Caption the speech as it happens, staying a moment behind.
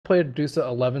played Dusa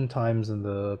 11 times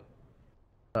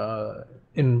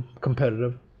in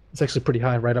competitive. It's actually pretty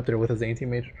high, right up there with his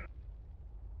anti-mage.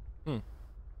 Hmm.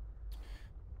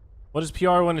 What does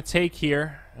PR want to take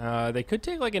here? They could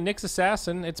take like a Nyx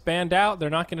Assassin. It's banned out. They're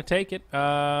not going to take it.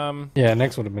 Yeah,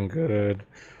 next would have been good.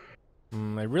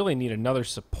 They really need another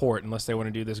support unless they want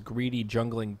to do this greedy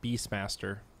jungling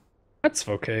Beastmaster. That's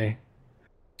okay.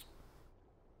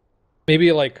 Maybe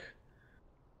like,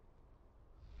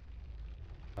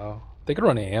 oh, they could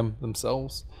run AM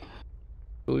themselves.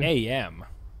 Really. AM.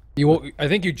 You will, I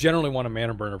think you generally want a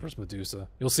mana burner versus Medusa.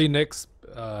 You'll see Nyx,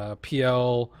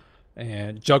 PL,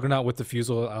 and Juggernaut with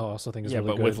Diffusal. I also think is really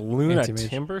but good. with Luna Anti-mage.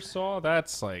 Timbersaw,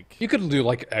 that's like You could do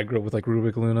like aggro with like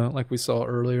Rubik Luna, like we saw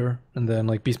earlier, and then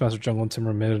like Beastmaster Jungle and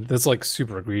Timber mid. That's like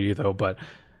super greedy though, but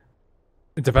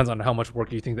it depends on how much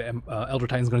work you think the Elder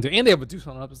Titan's going to do. And they have Medusa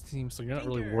on the opposite team, so you're not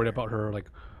really worried about her like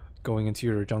going into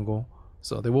your jungle.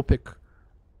 So they will pick.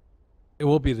 It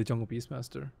will be the Jungle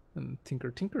Beastmaster and Tinker.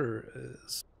 Tinker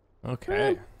is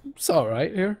okay. It's all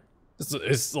right here.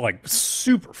 It's like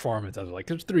super farm intensive. Like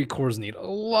there's 3 cores need a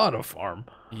lot of farm.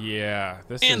 Yeah,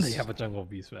 this And is. they have a Jungle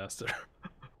Beastmaster.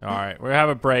 All right, we're gonna have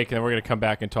a break, and then we're gonna come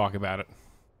back and talk about it.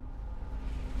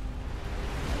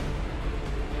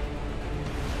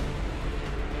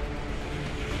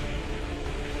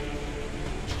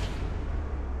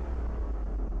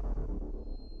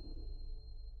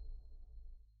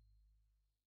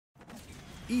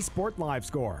 Esport Live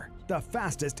Score, the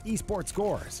fastest esports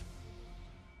scores.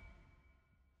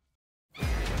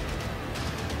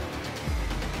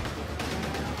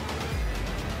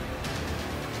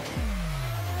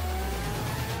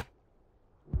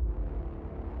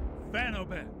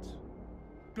 Fanobet.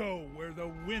 Go where the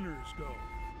winners go.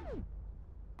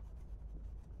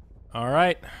 All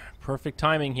right, perfect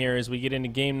timing here as we get into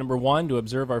game number 1 to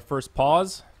observe our first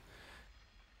pause.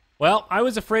 Well, I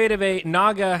was afraid of a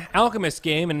Naga Alchemist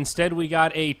game, and instead we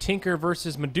got a Tinker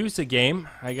versus Medusa game.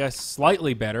 I guess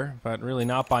slightly better, but really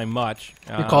not by much.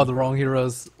 You called the wrong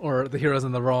heroes, or the heroes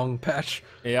in the wrong patch.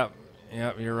 Yep,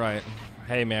 you're right.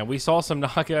 Hey, man, we saw some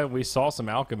Naga, we saw some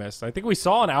Alchemist. I think we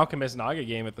saw an Alchemist Naga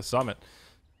game at the Summit.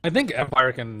 I think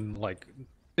Empire can like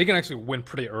they can actually win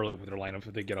pretty early with their lineup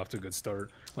if they get off to a good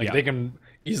start. Like Yeah. they can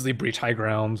easily breach high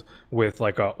ground with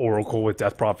like a Oracle with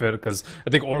Death Prophet, because I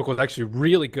think Oracle is actually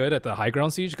really good at the high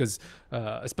ground siege, because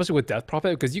especially with Death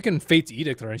Prophet, because you can Fate's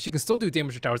Edict her and she can still do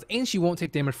damage to towers, and she won't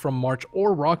take damage from March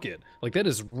or Rocket. Like that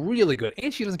is really good,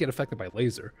 and she doesn't get affected by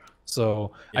laser.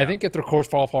 So I think if their cores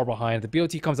fall far behind, the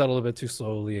BO3 comes out a little bit too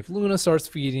slowly. If Luna starts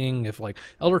feeding, if like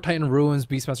Elder Titan ruins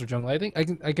Beastmaster Jungle, I think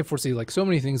I can foresee like so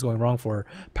many things going wrong for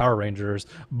Power Rangers.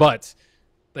 But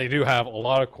they do have a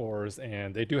lot of cores,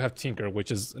 and they do have Tinker,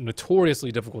 which is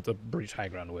notoriously difficult to breach high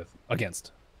ground with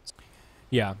against.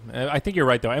 Yeah, I think you're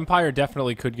right, though. Empire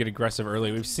definitely could get aggressive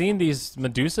early. We've seen these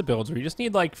Medusa builds where you just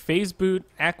need, like, Phase Boot,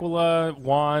 Aquila,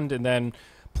 Wand, and then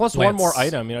plus Lance. one more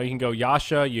item. You know, you can go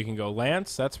Yasha, you can go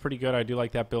Lance. That's pretty good. I do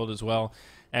like that build as well.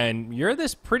 And you're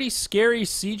this pretty scary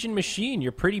sieging machine.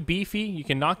 You're pretty beefy. You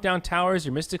can knock down towers.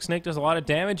 Your Mystic Snake does a lot of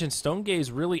damage, and Stone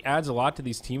Gaze really adds a lot to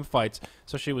these team fights,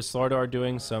 especially with Slardar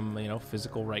doing some, you know,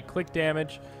 physical right-click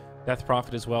damage. Death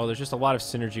Prophet as well. There's just a lot of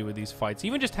synergy with these fights.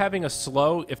 Even just having a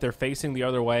slow, if they're facing the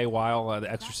other way while the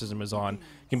Exorcism is on,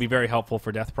 can be very helpful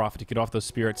for Death Prophet to get off those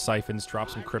Spirit Siphons, drop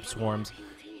some Crypt Swarms,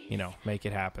 you know, make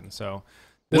it happen. So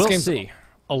This we'll game's see.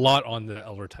 a lot on the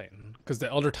Elder Titan, because the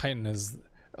Elder Titan is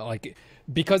like,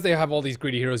 because they have all these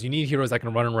greedy heroes, you need heroes that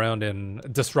can run around and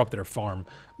disrupt their farm.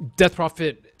 Death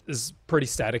Prophet is pretty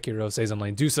static hero, stays in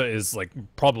lane. Dusa is like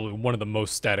probably one of the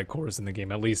most static cores in the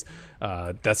game. At least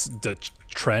that's the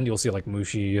trend. You'll see like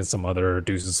Mushi and some other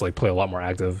Deuces like play a lot more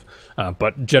active.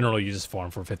 But generally you just farm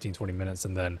for 15-20 minutes,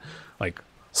 and then like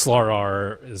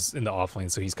Slardar is in the off lane,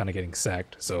 so he's kind of getting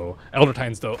sacked. So Elder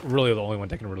Titan's really the only one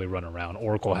that can really run around.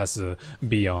 Oracle has to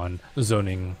be on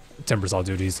zoning Timbersaw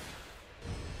duties.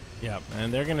 Yeah,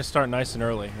 and they're going to start nice and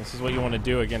early. This is what you want to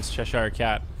do against Cheshire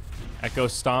Cat. Echo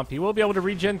Stomp. He will be able to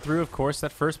regen through, of course,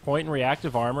 that first point in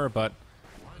reactive armor, but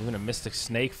even a Mystic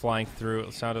Snake flying through,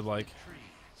 it sounded like.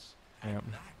 Yep.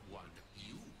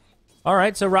 All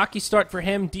right, so rocky start for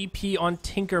him. DP on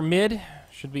Tinker mid.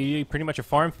 Should be pretty much a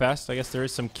farm fest. I guess there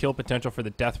is some kill potential for the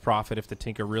Death Prophet if the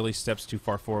Tinker really steps too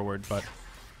far forward, but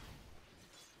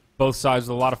both sides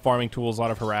with a lot of farming tools, a lot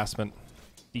of harassment.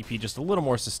 DP just a little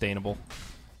more sustainable.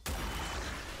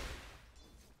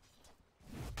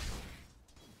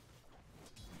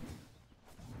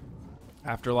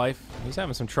 Afterlife, he's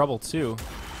having some trouble too.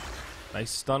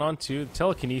 Nice stun on 2.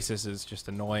 Telekinesis is just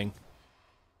annoying.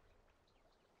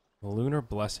 Lunar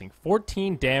Blessing,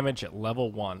 14 damage at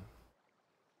level 1.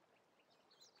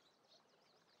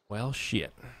 Well,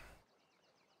 shit.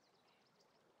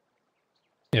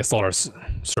 Yeah, Slaughter's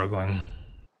struggling,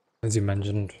 as you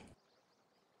mentioned.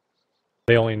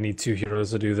 They only need 2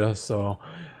 heroes to do this, so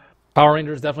Power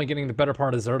Rangers definitely getting the better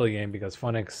part of this early game because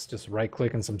Funix just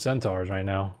right-clicking some centaurs right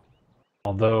now.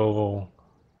 Although,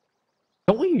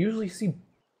 don't we usually see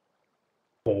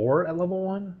 4 at level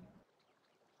 1?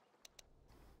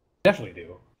 Definitely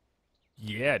do.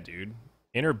 Yeah, dude.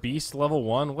 Inner Beast level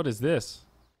 1? What is this?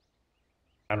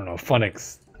 I don't know,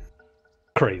 Funix,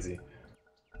 crazy.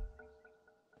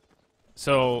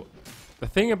 So, the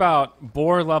thing about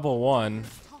Boar level 1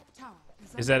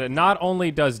 is that it not only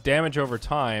does damage over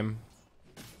time,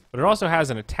 but it also has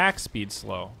an attack speed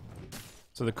slow.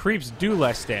 So the creeps do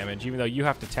less damage, even though you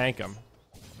have to tank them.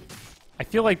 I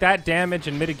feel like that damage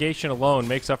and mitigation alone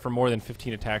makes up for more than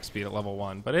 15 attack speed at level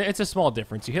 1. But it's a small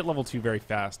difference. You hit level 2 very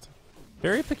fast.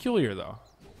 Very peculiar, though.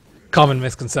 Common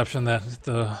misconception that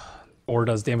the Boar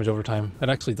does damage over time. It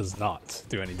actually does not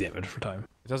do any damage for time.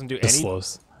 It doesn't do It any...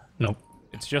 slows. Nope.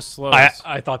 It's just slows.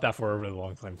 I thought that for a really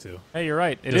long time too. Hey, you're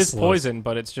right. It Just is slows. poison,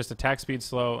 but it's just attack speed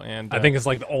slow, and... I think it's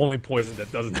like the only poison that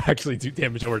doesn't actually do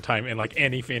damage over time in like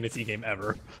any fantasy game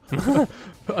ever.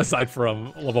 Aside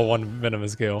from level 1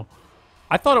 Venomous Gale.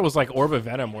 I thought it was like Orb of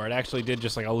Venom, where it actually did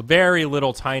just like a very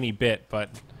little tiny bit, but,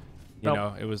 you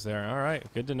know, it was there. All right,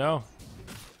 good to know.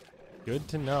 Good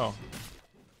to know.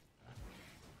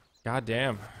 God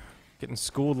damn. Getting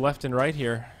schooled left and right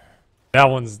here. That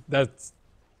one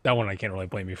I can't really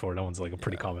blame you for. That one's like a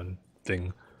pretty common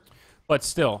thing. But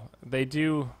still, they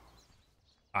do...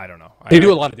 I don't know. They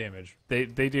do a lot of damage. They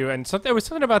do, and there was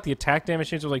something about the attack damage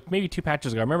change. It was like maybe 2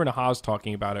 patches ago. I remember Nahaz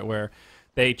talking about it, where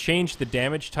they changed the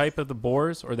damage type of the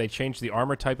boars, or they changed the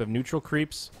armor type of neutral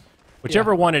creeps.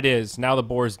 Whichever one it is, now the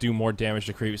boars do more damage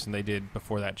to creeps than they did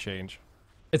before that change.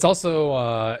 It's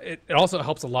also it also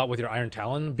helps a lot with your Iron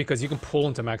Talon because you can pull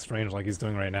into max range like he's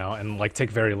doing right now and like take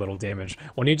very little damage.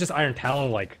 When you just Iron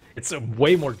Talon, like it's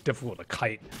way more difficult to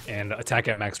kite and attack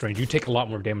at max range. You take a lot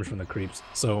more damage from the creeps.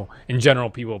 So in general,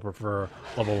 people prefer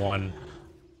level 1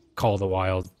 Call of the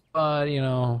Wild. But you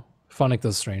know, Funnick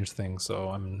does strange things, so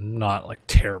I'm not like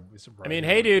terribly surprised. I mean,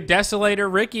 hey dude,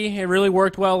 Desolator Ricky, it really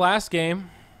worked well last game.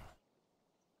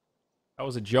 That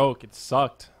was a joke. It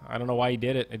sucked. I don't know why he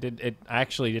did it. It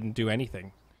actually didn't do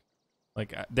anything.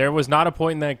 Like, there was not a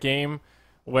point in that game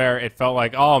where it felt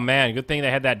like, oh man, good thing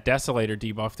they had that Desolator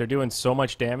debuff. They're doing so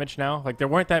much damage now. Like, there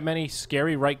weren't that many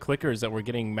scary right clickers that were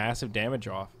getting massive damage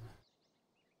off.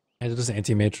 It's just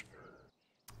anti-mage.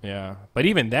 Yeah, but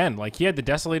even then, like, he had the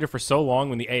Desolator for so long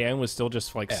when the AN was still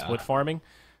just like split farming.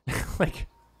 Like,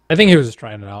 I think he was just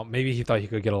trying it out. Maybe he thought he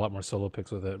could get a lot more solo picks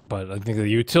with it, but I think the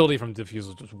utility from Diffuse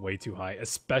was just way too high,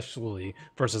 especially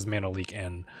versus Mana Leak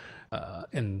and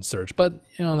Surge. But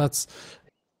you know,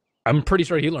 I'm pretty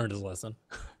sure he learned his lesson.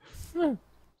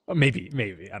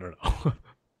 Maybe I don't know.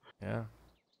 Yeah,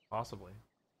 possibly.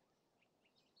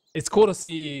 It's cool to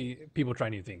see people try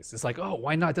new things. It's like, oh,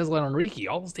 why not Desolate on Riki?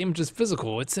 All this damage is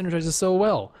physical. It synergizes so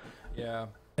well. Yeah.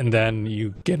 And then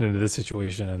you get into this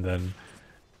situation, and then,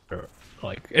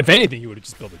 like, if anything, you would have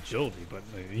just built agility. But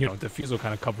you know, Diffusal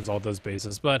kind of covers all those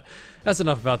bases. But that's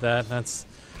enough about that. That's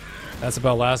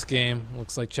about last game.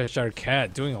 Looks like Cheshire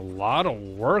Cat doing a lot of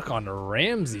work on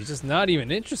Ramsey, just not even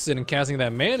interested in casting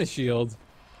that mana shield.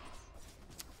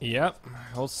 Yep.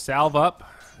 He'll salve up.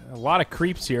 A lot of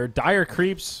creeps here. Dire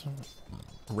creeps,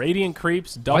 radiant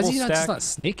creeps, double Why is he stack. just not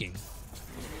snaking?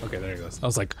 Okay, there he goes. I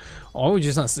was like, oh, we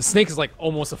just not. Snake is like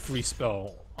almost a free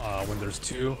spell when there's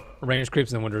 2 range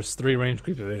creeps, and when there's 3 range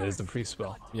creeps, it is the free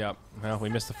spell. Yep. Well, we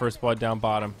missed the first blood down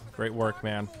bottom. Great work,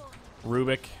 man.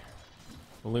 Rubik,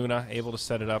 Luna, able to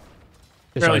set it up.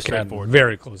 Fairly straightforward.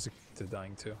 Very close to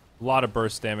dying too. A lot of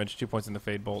burst damage. 2 points in the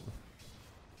Fade Bolt.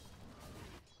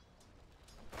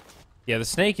 Yeah, the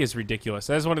snake is ridiculous.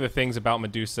 That is one of the things about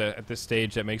Medusa at this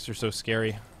stage that makes her so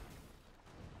scary.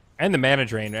 And the mana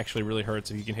drain actually really hurts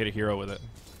if you can hit a hero with it.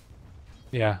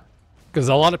 Yeah, because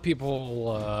a lot of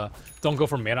people don't go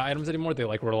for mana items anymore. They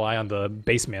like rely on the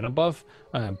base mana buff.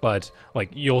 But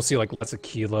like you'll see like less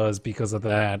Aquilas because of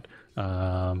that.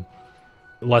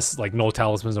 Less like no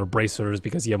talismans or bracers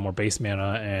because you have more base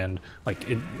mana, and like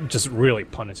it just really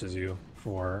punishes you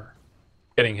for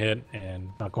getting hit and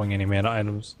not going any mana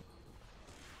items.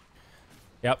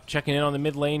 Yep, checking in on the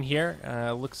mid lane here.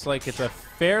 Looks like it's a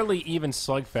fairly even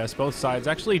slugfest. Both sides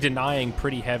actually denying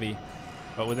pretty heavy,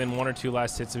 but within 1 or 2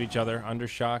 last hits of each other.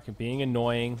 Undershock being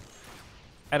annoying.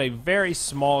 At a very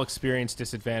small experience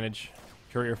disadvantage.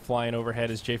 Courier flying overhead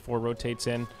as J4 rotates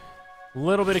in. A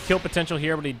little bit of kill potential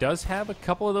here, but he does have a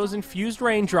couple of those infused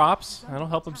raindrops. That'll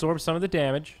help absorb some of the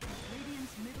damage.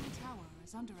 Radiant's middle tower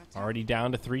is under attack. Already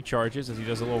down to 3 charges as he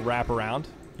does a little wrap around.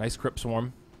 Nice Crypt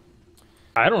Swarm.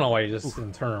 I don't know why you just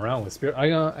didn't turn around with Spirit.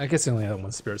 I guess he only had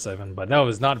one Spirit Siphon, but that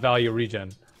was not value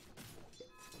regen.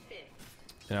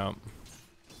 Yeah.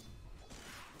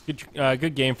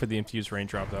 Good game for the infused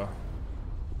raindrop though.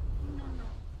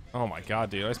 Oh my god,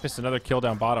 dude! I just missed another kill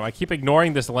down bottom. I keep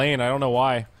ignoring this lane. I don't know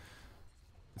why.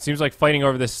 It seems like fighting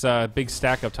over this big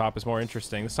stack up top is more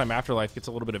interesting. This time Afterlife gets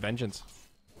a little bit of vengeance.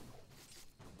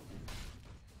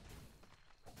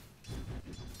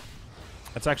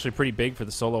 That's actually pretty big for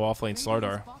the solo offlane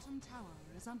Slardar.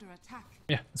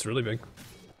 Yeah, it's really big.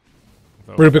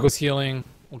 So, Rubik was healing.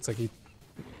 Looks like he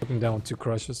took him down with 2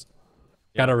 crushes.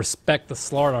 Gotta respect the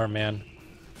Slardar, man.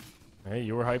 hey,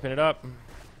 you were hyping it up.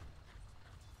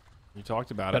 You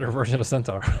talked about Better it. version of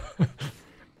Centaur.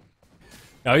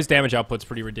 Now his damage output's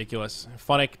pretty ridiculous.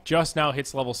 Funnick just now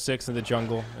hits level 6 in the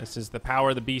jungle. This is the power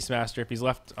of the Beastmaster. If he's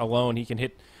left alone, he can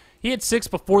hit... He hit 6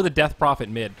 before the Death Prophet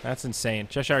mid. That's insane.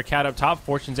 Cheshire Cat up top,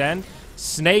 Fortune's End.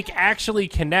 Snake actually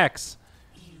connects.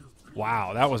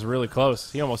 Wow, that was really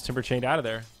close. He almost Timber Chained out of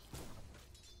there.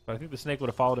 But I think the Snake would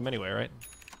have followed him anyway, right?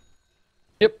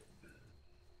 Yep.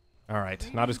 All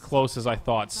right, not as close as I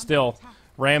thought. Still,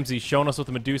 Ramsey showing us what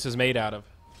the Medusa's made out of.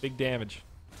 Big damage.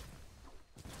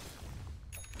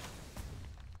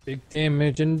 Big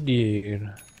damage indeed.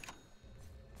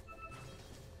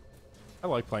 I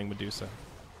like playing Medusa.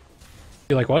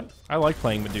 You like what? I like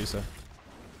playing Medusa.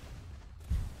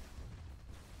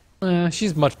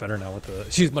 She's much better now with the...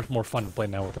 She's much more fun to play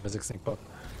now with the Physics Sync book.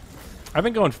 I've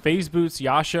been going Phase Boots,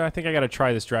 Yasha. I think I got to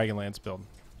try this Dragonlance build.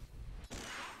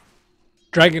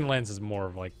 Dragonlance is more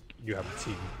of like, you have a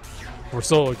team. For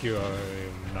solo queue,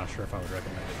 I'm not sure if I would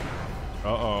recommend it.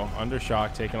 Uh-oh.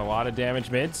 Undershock taking a lot of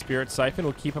damage mid. Spirit Siphon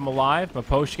will keep him alive.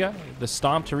 Maposhka, the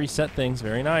Stomp to reset things.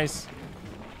 Very nice.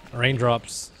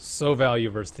 Raindrops, so value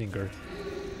versus Tinker.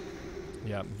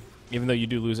 Yeah. Even though you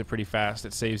do lose it pretty fast,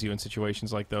 it saves you in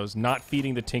situations like those. Not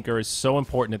feeding the Tinker is so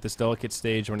important at this delicate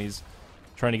stage when he's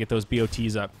trying to get those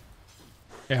BOTs up.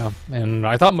 Yeah, and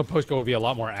I thought Maposhka would be a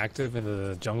lot more active in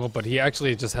the jungle, but he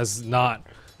actually just has not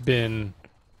been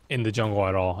in the jungle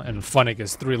at all. And Funnick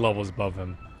is 3 levels above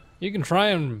him. You can try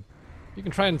and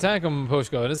attack him,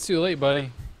 Maposhka, and it's too late,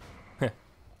 buddy. Yeah,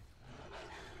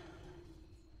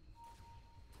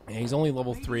 he's only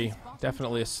level 3.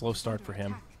 Definitely a slow start for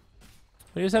him.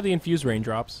 But he does have the infused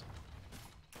raindrops.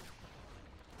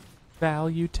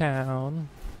 Value Town.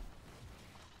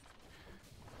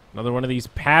 Another one of these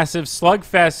passive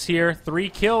slugfests here. 3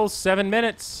 kills, 7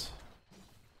 minutes.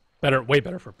 Better, way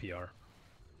better for PR.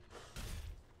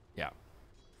 Yeah.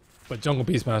 But Jungle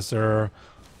Beastmaster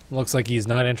looks like he's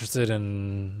not interested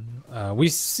in... we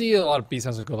see a lot of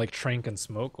Beastmasters go like Trank and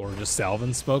Smoke, or just Salve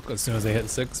and Smoke as soon as they hit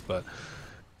 6, but...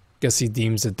 guess he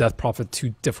deems the Death Prophet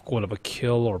too difficult of a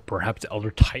kill, or perhaps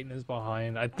Elder Titan is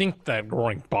behind. I think that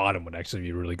Roaring Bottom would actually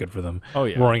be really good for them. Oh,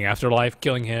 yeah. Roaring Afterlife,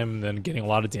 killing him, then getting a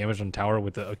lot of damage on tower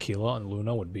with the Aquila and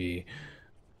Luna would be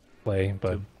play.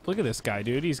 But Dude, look at this guy,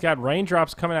 dude. He's got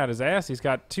raindrops coming out his ass. He's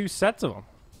got 2 sets of them.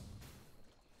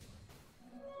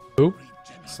 who?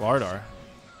 Slardar.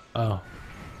 Oh,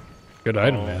 good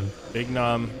item, man. Big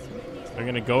Num. They're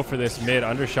going to go for this mid.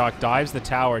 Undershock dives the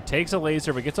tower, takes a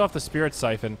laser, but gets off the Spirit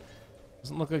Siphon.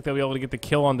 Doesn't look like they'll be able to get the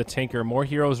kill on the Tinker. More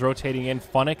heroes rotating in.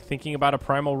 Funnick thinking about a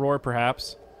Primal Roar,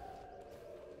 perhaps.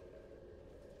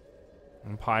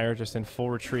 Empire just in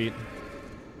full retreat.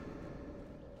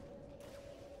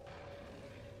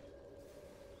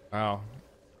 Wow.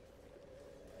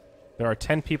 There are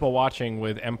 10 people watching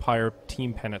with Empire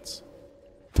team pennants.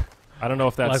 I don't know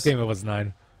if that's Last game it was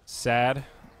 9. sad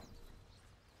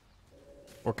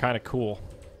or kind of cool.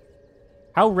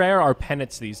 How rare are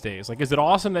pennants these days? Like, is it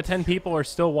awesome that 10 people are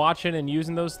still watching and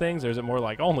using those things, or is it more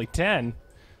like only 10?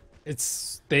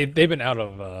 It's they've been out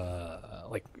of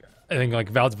like I think like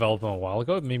Valve development a while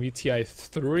ago, maybe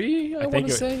TI3. I want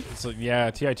to say. It's like,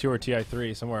 yeah, TI2 or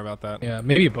TI3, somewhere about that. Yeah,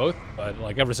 maybe both, but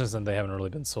like ever since then they haven't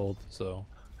really been sold. So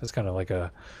it's kind of like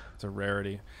a It's a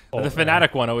rarity. Oh, The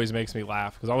Fnatic one always makes me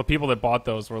laugh because all the people that bought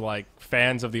those were like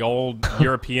fans of the old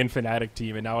European Fnatic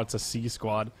team, and now it's a C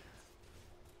squad.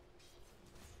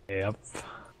 Yep.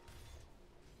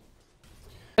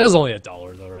 It was only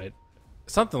 $1 though, right?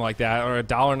 Something like that, or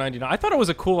 $1.99. I thought it was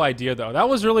a cool idea though. That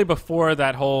was really before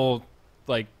that whole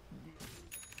like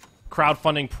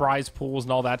crowdfunding prize pools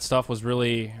and all that stuff was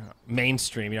really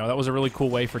mainstream. You know, that was a really cool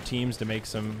way for teams to make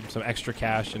some extra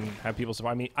cash and have people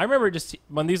survive. I mean, I remember just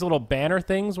when these little banner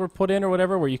things were put in or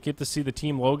whatever, where you get to see the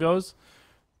team logos.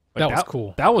 Like, That was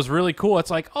cool. That was really cool.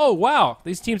 It's like, oh wow,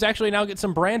 these teams actually now get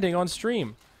some branding on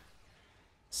stream.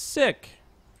 Sick.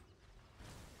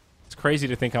 It's crazy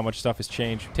to think how much stuff has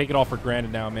changed. Take it all for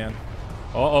granted now, man.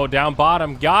 Uh-oh, down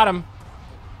bottom. Got him.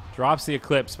 Drops the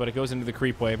Eclipse, but it goes into the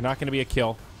creep wave. Not going to be a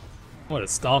kill. What a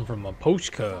stomp from a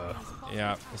Pochka.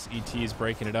 Yeah, this ET is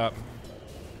breaking it up.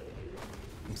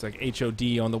 Looks like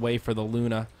HOD on the way for the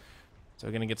Luna. So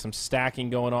we're going to get some stacking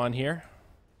going on here.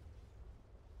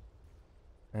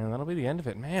 And that'll be the end of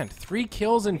it. Man, 3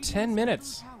 kills in 10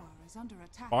 minutes.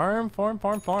 Farm, farm,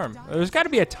 farm, farm. There's got to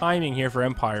be a timing here for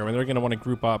Empire when they're going to want to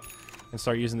group up and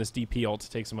start using this DP ult to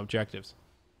take some objectives.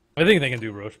 I think they can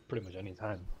do Roche pretty much any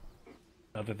time.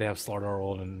 Now that they have Slaughter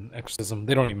ult and Exorcism.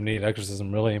 They don't even need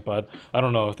Exorcism, really, but I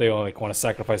don't know if they like want to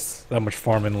sacrifice that much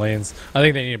farm in lanes. I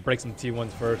think they need to break some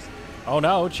T1s first. Oh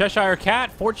no, Cheshire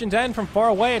Cat, Fortune's End from far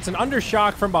away. It's an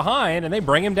undershock from behind, and they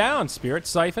bring him down. Spirit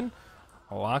Siphon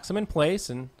locks him in place,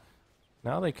 and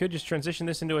now they could just transition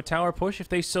this into a tower push if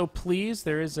they so please.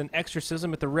 There is an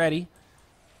Exorcism at the ready.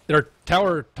 Their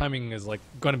tower timing is like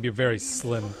going to be a very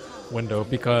slim window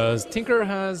because Tinker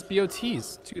has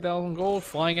BOTs, 2,000 gold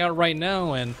flying out right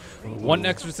now, and one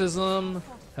Exorcism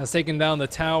has taken down the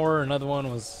tower. Another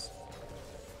one was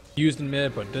used in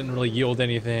mid but didn't really yield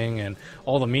anything, and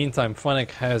all the meantime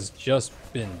Funnick has just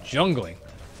been jungling.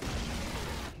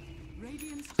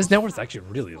 His net worth is actually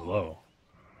really low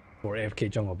for AFK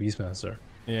jungle Beastmaster.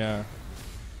 Yeah.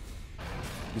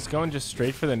 He's going just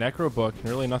straight for the Necro Book.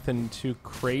 Really nothing too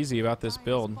crazy about this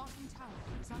build.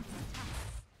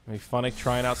 Maybe Funnick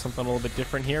trying out something a little bit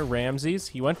different here. Ramses.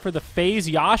 He went for the Phase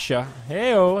Yasha.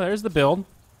 Hey-oh, there's the build.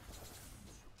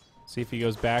 See if he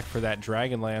goes back for that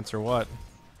Dragon Lance or what.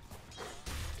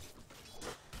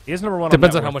 He is number 1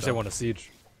 Depends on how much though. they want to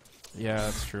siege. Yeah,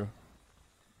 that's true.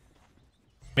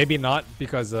 Maybe not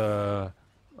because oh,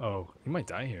 he might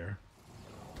die here.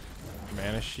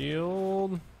 Mana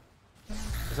Shield.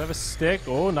 Does have a stick.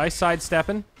 Oh, nice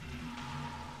sidestepping.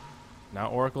 Now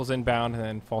Oracle's inbound, and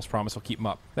then False Promise will keep him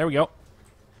up. There we go.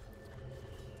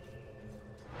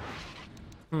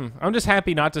 I'm just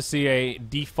happy not to see a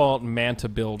default Manta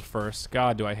build first.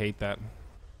 God, do I hate that.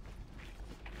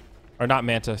 Or not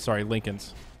Manta, sorry,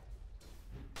 Lincoln's.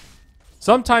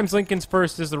 Sometimes Lincoln's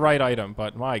first is the right item,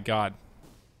 but my God.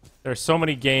 There's so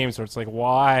many games where it's like,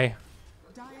 why?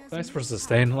 Nice for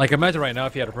sustain. Like imagine right now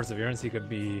if he had a Perseverance, he could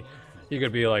be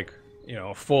like, you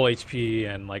know, full HP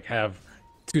and like have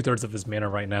 2/3 of his mana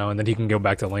right now, and then he can go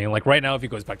back to lane. Like right now, if he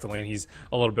goes back to lane, he's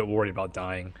a little bit worried about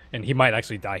dying, and he might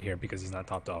actually die here because he's not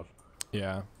topped off.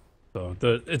 Yeah. So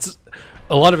it's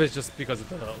a lot of it's just because of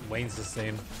the lane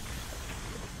sustain.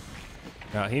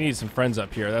 He needs some friends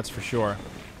up here, that's for sure.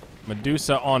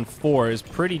 Medusa on 4 is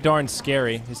pretty darn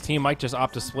scary. His team might just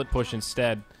opt to split push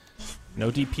instead.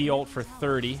 No DP ult for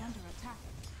 30.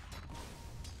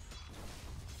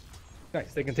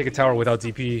 Nice, they can take a tower without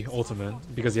DP ultimate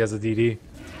because he has a DD.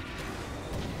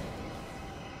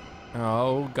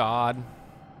 Oh, God.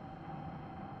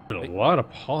 A lot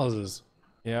of pauses.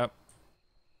 Yep.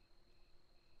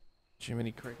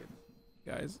 Jiminy Cricket,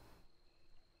 guys.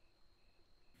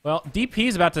 Well,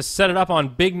 DP's about to set it up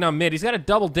on Big Num mid. He's got a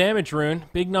double damage rune.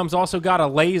 Big Num's also got a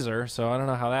laser, so I don't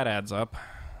know how that adds up. I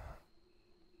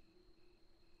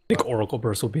think Oracle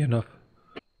Burst will be enough.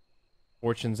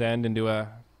 Fortune's End into a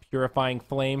Purifying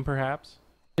Flame, perhaps?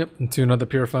 Yep, into another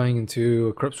Purifying, into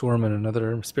a Crypt Swarm, and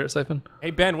another Spirit Siphon.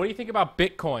 Hey, Ben, what do you think about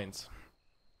Bitcoins?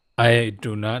 I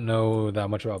do not know that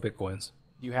much about Bitcoins.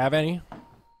 Do you have any?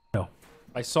 No.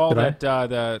 I saw Did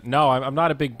that No, I'm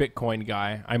not a big Bitcoin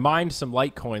guy. I mined some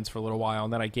Litecoins for a little while,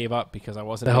 and then I gave up because I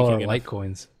wasn't The hell are making enough.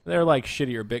 Litecoins? They're like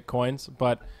shittier Bitcoins,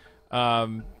 but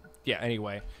yeah,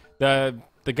 anyway.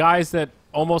 The guys that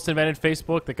almost invented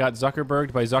Facebook that got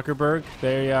Zuckerberged by Zuckerberg,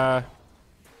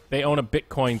 they own a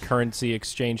Bitcoin currency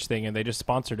exchange thing, and they just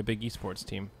sponsored a big esports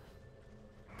team.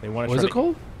 They want to. What is it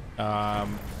called?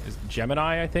 Is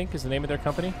Gemini, I think, is the name of their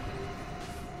company.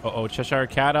 Uh-oh, Cheshire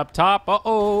Cat up top.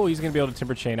 Uh-oh, he's going to be able to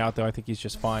Timber Chain out, though. I think he's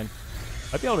just fine.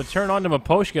 Might be able to turn on to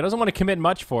Maposhka. Doesn't want to commit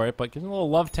much for it, but gives him a little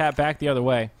love tap back the other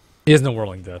way. He has no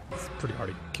Whirling Death. It's pretty hard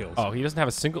to kill. Oh, he doesn't have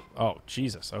a single... Oh,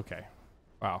 Jesus. Okay.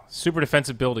 Wow. Super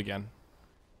defensive build again.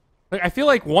 Like, I feel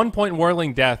like 1 point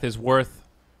Whirling Death is worth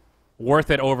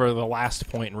it over the last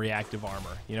point in reactive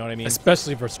armor. You know what I mean?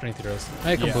 Especially for Strength Heroes.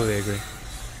 I completely agree.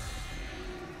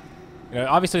 You know,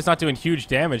 obviously, it's not doing huge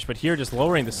damage, but here, just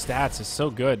lowering the stats is so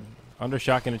good.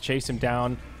 Undershot going to chase him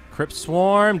down. Crypt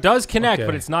Swarm does connect,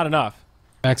 but it's not enough.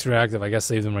 Max Reactive, I guess,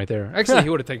 saved him right there. Actually, he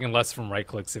would have taken less from right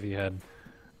clicks if he had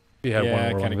one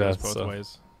it more kind of like goes that, both so.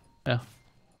 ways. Yeah.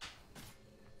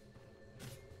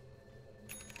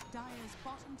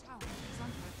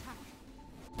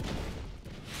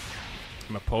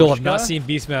 Still have not seen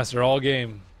Beastmaster all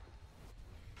game.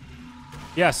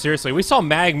 Yeah, seriously. We saw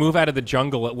Mag move out of the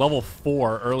jungle at level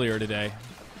 4 earlier today.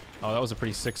 Oh, that was a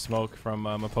pretty sick smoke from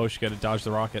Miposhka to dodge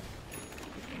the rocket.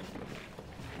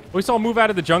 We saw him move out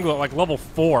of the jungle at like level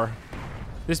 4.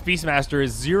 This Beastmaster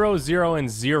is 0, 0, and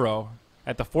 0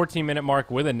 at the 14-minute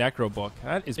mark with a Necro Book.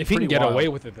 That is If he pretty can get wild. away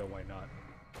with it, then why not?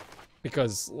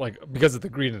 Because of the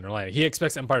greed in their line, he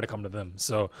expects Empire to come to them.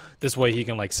 So this way he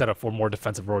can like set up for more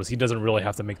defensive roles. He doesn't really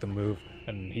have to make the move,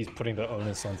 and he's putting the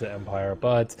onus onto Empire.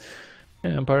 But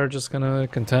yeah, Empire just gonna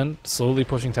content, slowly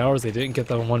pushing towers. They didn't get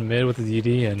the one mid with the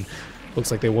DD, and looks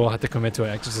like they will have to commit to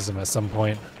an exorcism at some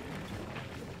point.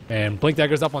 And Blink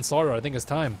Dagger's up on Slaughter. I think it's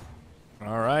time.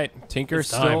 All right, Tinker It's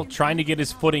still time. trying to get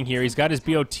his footing here. He's got his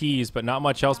BOTs, but not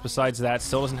much else besides that.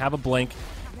 Still doesn't have a blink.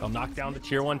 They'll knock down the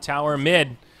tier 1 tower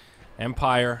mid.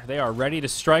 Empire, they are ready to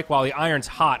strike while the iron's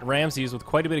hot. Ramses with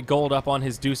quite a bit of gold up on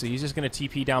his Deuce. He's just going to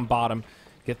TP down bottom,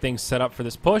 get things set up for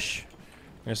this push.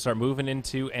 Going to start moving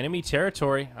into enemy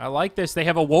territory. I like this. They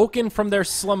have awoken from their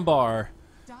slumber.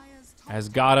 As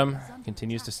Gotham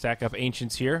continues to stack up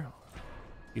Ancients here.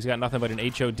 He's got nothing but an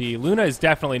HOD. Luna is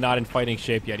definitely not in fighting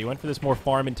shape yet. He went for this more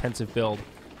farm-intensive build.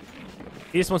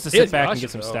 He just wants to sit back and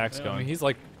get some stacks going. I mean, he's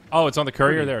like, oh, it's on the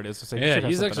courier. There it is. So he yeah, should have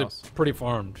he's something actually else. pretty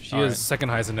farmed. She All is right. second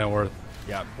highest in net worth.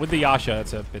 Yeah, with the Yasha,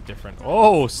 that's a bit different.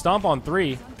 Oh, stomp on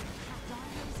 3.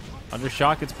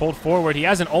 Undershot gets pulled forward. He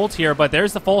has an ult here, but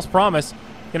there's the false promise.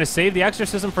 Gonna save the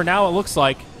exorcism for now, it looks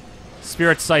like.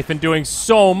 Spirit Siphon doing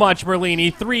so much,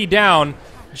 Merlini. 3 down.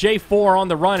 J4 on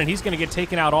the run, and he's gonna get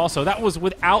taken out also. That was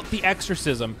without the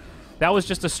exorcism. That was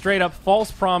just a straight up false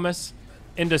promise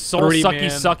into soul Three-man.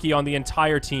 sucky on the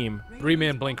entire team.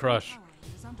 3-man Blink Crush.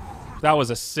 That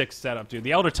was a sick setup, dude.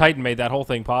 The Elder Titan made that whole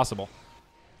thing possible.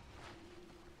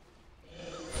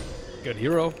 Good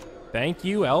hero. Thank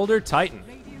you, Elder Titan.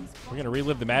 We're going to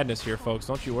relive the madness here, folks.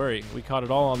 Don't you worry. We caught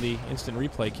it all on the instant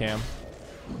replay cam.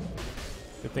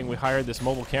 Good thing we hired this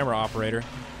mobile camera operator.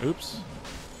 Oops.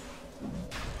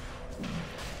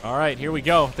 All right, here we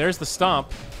go. There's the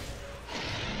stomp.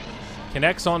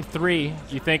 Connects on 3.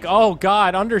 You think, oh,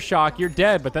 God, Undershock, you're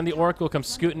dead. But then the Oracle comes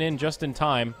scooting in just in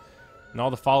time. And all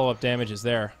the follow-up damage is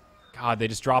there. God, they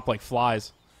just drop like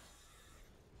flies.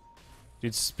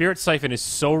 Dude, Spirit Siphon is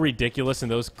so ridiculous in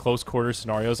those close quarter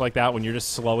scenarios like that when you're just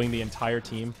slowing the entire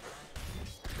team.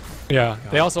 Yeah,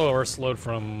 they also are slowed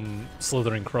from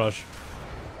Slithering Crush.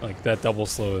 Like, that double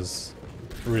slow is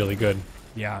really good.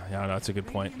 Yeah, no, that's a good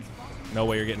point. No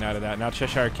way you're getting out of that. Now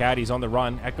Cheshire Cat, he's on the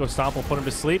run. Echo Stomp will put him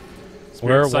to sleep.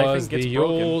 Where Spirit Siphon was gets the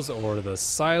broken. Yules or the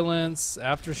Silence?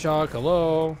 Aftershock,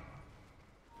 hello?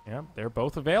 Yeah, they're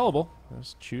both available.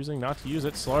 Just choosing not to use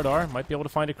it. Slardar might be able to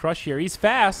find a crush here. He's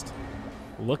fast.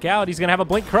 Look out. He's going to have a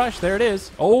blink crush. There it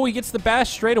is. Oh, he gets the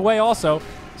bash straight away also.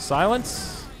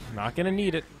 Silence. Not going to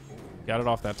need it. Got it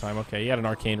off that time. Okay, he had an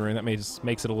arcane rune. That makes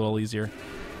it a little easier.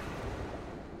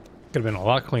 Could have been a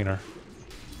lot cleaner.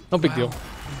 No big deal.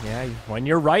 Yeah, when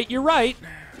you're right, you're right.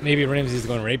 Maybe Ramsey's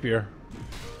going Rapier.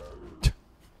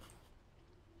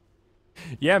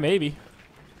 Yeah, maybe.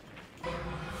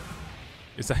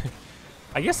 Is that,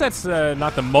 I guess that's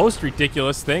not the most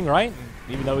ridiculous thing, right?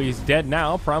 Even though he's dead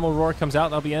now, Primal Roar comes out,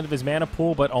 and that'll be the end of his mana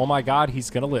pool, but oh my god, he's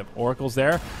going to live. Oracle's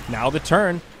there. Now the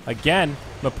turn. Again,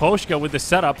 Miposhka with the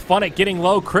setup. Fun at getting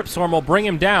low. Cryptstorm will bring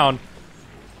him down.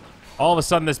 All of a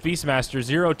sudden, this Beastmaster,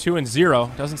 0, 2, and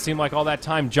 0. Doesn't seem like all that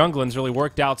time jungling's really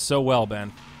worked out so well,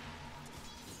 Ben.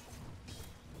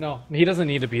 No, he doesn't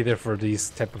need to be there for these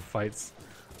type of fights.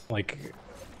 Like,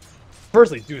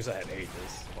 firstly, Deuce had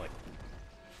Aegis. Like,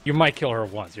 you might kill her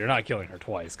once. You're not killing her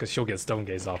twice, because she'll get Stone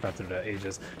Gaze off after the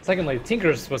Aegis. Secondly,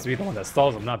 Tinker's supposed to be the one that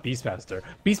stalls him, not Beastmaster.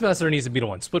 Beastmaster needs to be the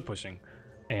one split pushing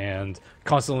and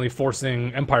constantly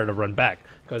forcing Empire to run back,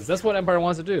 because that's what Empire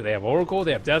wants to do. They have Oracle,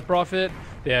 they have Death Prophet,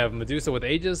 they have Medusa with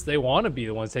Aegis. They want to be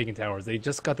the ones taking towers. They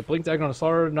just got the Blink Dagger on a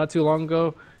Slaughter not too long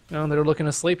ago. You know, they're looking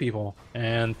to slay people.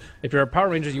 And if you're a Power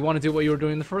Ranger, you want to do what you were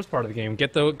doing in the first part of the game.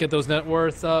 Get those net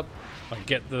worths up, like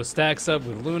get those stacks up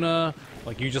with Luna.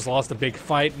 Like, you just lost a big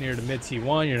fight near the mid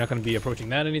T1. You're not going to be approaching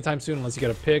that anytime soon unless you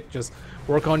get a pick. Just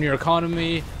work on your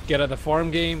economy, get at the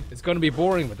farm game. It's going to be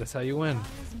boring, but that's how you win.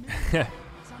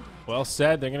 Well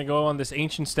said. They're going to go on this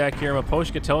ancient stack here.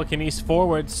 Miposhka telekinesis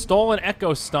forward. Stolen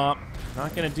Echo Stomp.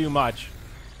 Not going to do much.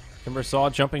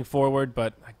 Timbersaw jumping forward,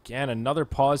 but again, another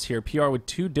pause here. PR with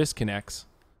 2 disconnects.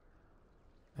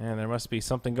 And there must be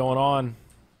something going on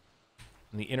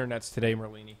the internets today,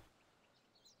 Merlini.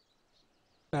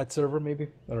 That server, maybe?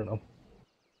 I don't know.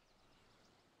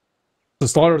 The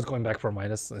Slaughter is going back for a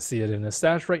minus. I see it in his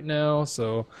stash right now,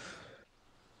 so...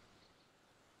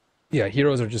 Yeah,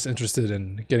 heroes are just interested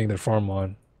in getting their farm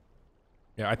on.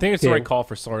 Yeah, I think it's the right call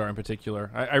for Slardar in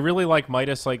particular. I really like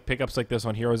Midas like pickups like this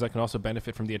on heroes that can also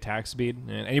benefit from the attack speed.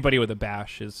 And anybody with a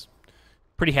bash is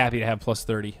pretty happy to have plus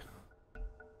 30.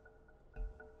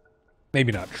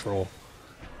 Maybe not Troll.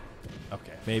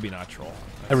 Okay, maybe not Troll.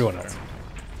 That's Everyone fair. else.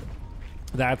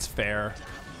 That's fair.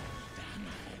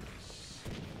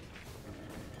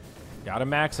 Gotta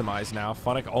maximize now.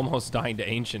 Funnick almost dying to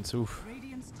Ancients. Oof.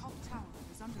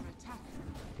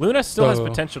 Luna still has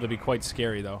potential to be quite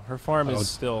scary, though. Her farm is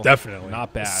still definitely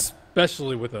not bad.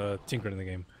 Especially with a Tinker in the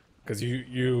game. Because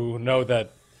you know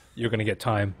that you're going to get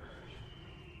time.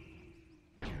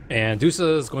 And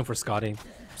Dusa is going for Scotty.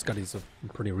 Scotty's a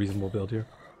pretty reasonable build here.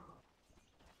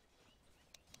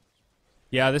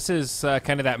 Yeah, this is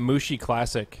kind of that Mushi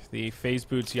classic. The phase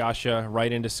boots Yasha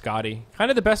right into Scotty. Kind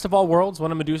of the best of all worlds.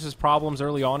 One of Medusa's problems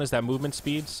early on is that movement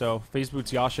speed. So phase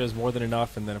boots Yasha is more than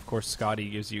enough. And then, of course, Scotty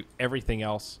gives you everything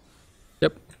else.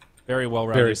 Yep. Very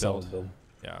well-rounded Very solid build.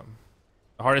 Yeah.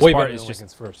 The hardest part is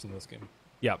just first in this game.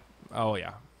 Yep. Oh,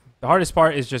 yeah. The hardest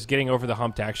part is just getting over the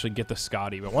hump to actually get the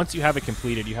Scotty. But once you have it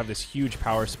completed, you have this huge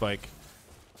power spike.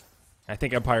 I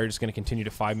think Empire is just going to continue to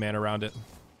 5-man around it.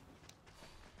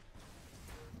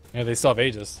 Yeah, they still have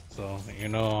Aegis, so you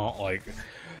know, like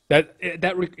it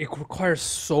requires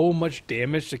so much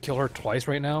damage to kill her twice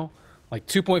right now. Like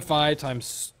 2.5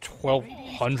 times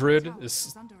 1200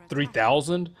 is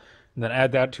 3000, and then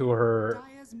add that to her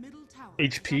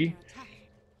HP.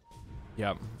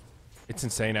 Yep, it's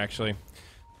insane actually.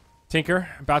 Tinker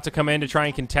about to come in to try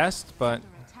and contest, but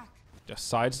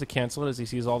decides to cancel it as he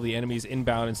sees all the enemies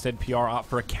inbound. Instead, PR opt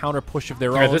for a counter push of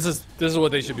their own. This is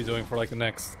what they should be doing for like the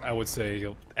next, I would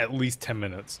say, at least 10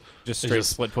 minutes. Just straight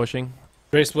split pushing.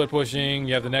 Straight split pushing.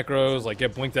 You have the Necros, like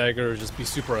get Blink Dagger, just be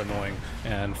super annoying,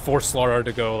 and force Slardar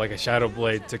to go like a Shadow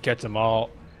Blade to catch them all.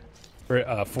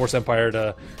 Force Empire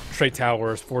to trade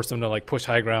towers, force them to like push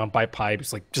high ground, buy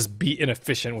pipes, like just be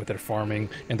inefficient with their farming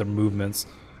and their movements,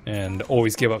 and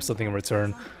always give up something in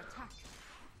return.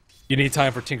 You need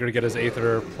time for Tinker to get his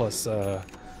Aether plus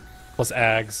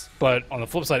Ags, but on the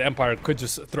flip side, Empire could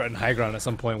just threaten high ground at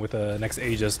some point with the next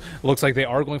Aegis. It looks like they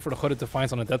are going for the Hooded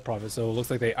Defiance on a Death Prophet, so it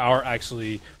looks like they are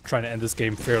actually trying to end this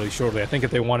game fairly shortly. I think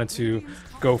if they wanted to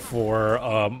go for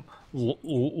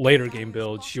later game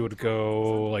build, she would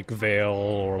go like Veil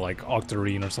or like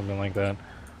Octarine or something like that.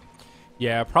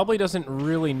 Yeah, probably doesn't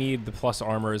really need the plus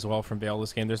armor as well from Veil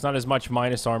this game. There's not as much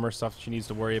minus armor stuff she needs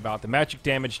to worry about. The magic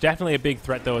damage, definitely a big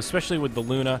threat, though, especially with the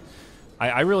Luna.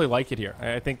 I really like it here.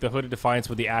 I think the Hooded Defiance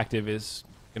with the active is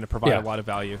going to provide a lot of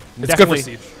value. It's good for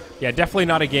Siege. Yeah, definitely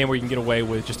not a game where you can get away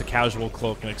with just a casual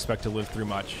cloak and expect to live through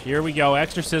much. Here we go.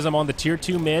 Exorcism on the tier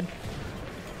 2 mid.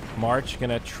 March going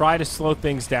to try to slow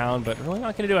things down, but really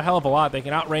not going to do a hell of a lot. They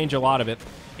can outrange a lot of it.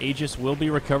 Aegis will be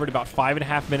recovered about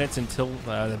 5.5 minutes until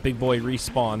the big boy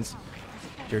respawns.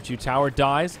 Tier 2 tower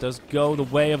dies. Does go the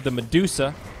way of the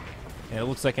Medusa. And it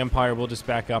looks like Empire will just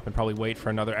back up and probably wait for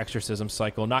another Exorcism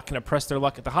cycle. Not going to press their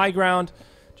luck at the high ground.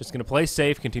 Just going to play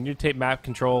safe, continue to take map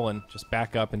control, and just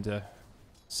back up into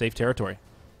safe territory.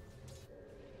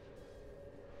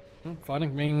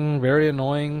 Funnick being very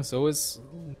annoying. So is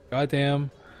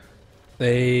goddamn.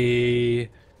 They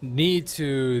need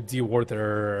to deward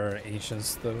their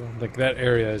Ancients, though. Like, that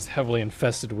area is heavily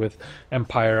infested with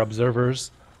Empire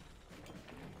observers.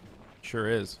 Sure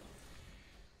is.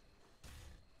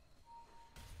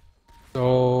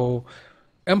 So,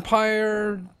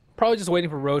 Empire probably just waiting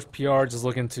for Roche. PR just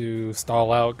looking to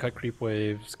stall out, cut creep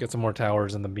waves, get some more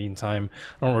towers in the meantime.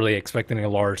 I don't really expect any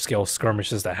large-scale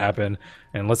skirmishes to happen.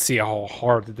 And let's see how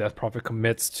hard the Death Prophet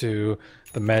commits to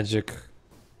the magic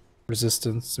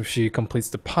resistance. If she completes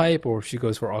the pipe, or if she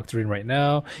goes for Octarine right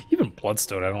now. Even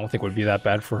Bloodstone I don't think would be that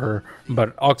bad for her.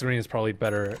 But Octarine is probably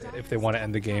better if they want to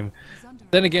end the game.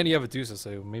 Then again, you have Medusa,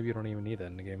 so maybe you don't even need that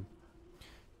in the game.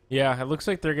 Yeah, it looks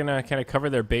like they're going to kind of cover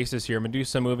their bases here.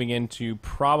 Medusa moving into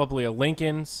probably a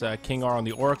Linken's. King R on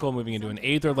the Oracle, moving into an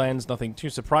Aether Lens. Nothing too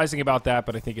surprising about that,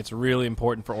 but I think it's really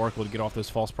important for Oracle to get off those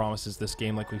false promises this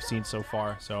game like we've seen so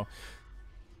far. So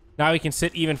now he can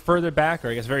sit even further back, or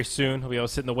I guess very soon. He'll be able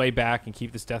to sit in the way back and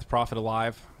keep this Death Prophet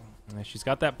alive. And she's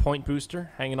got that point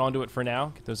booster, hanging on to it for now.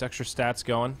 Get those extra stats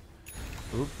going.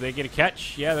 Oop, they get a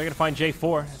catch. Yeah, they're going to find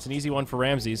J4. It's an easy one for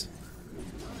Ramses.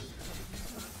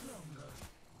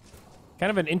 Kind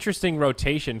of an interesting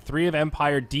rotation. 3 of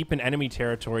Empire deep in enemy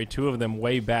territory, 2 of them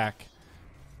way back.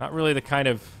 Not really the kind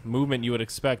of movement you would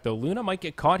expect, though. Luna might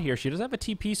get caught here. She does have a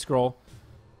TP scroll.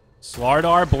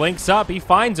 Slardar blinks up. He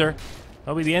finds her.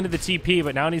 That'll be the end of the TP,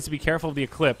 but now needs to be careful of the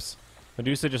Eclipse.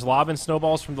 Medusa just lobbing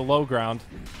snowballs from the low ground.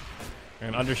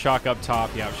 And Undershock up top.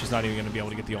 Yeah, she's not even going to be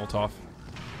able to get the ult off.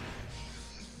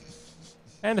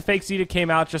 And the fake Zeta came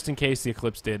out just in case the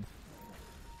Eclipse did.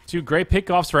 2 great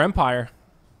pickoffs for Empire.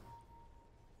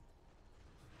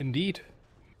 Indeed.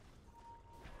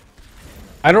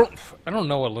 I don't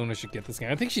know what Luna should get this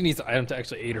game. I think she needs an item to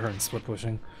actually aid her in split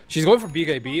pushing. She's going for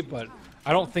BKB, but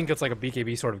I don't think it's like a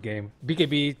BKB sort of game.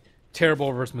 BKB,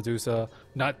 terrible versus Medusa,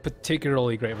 not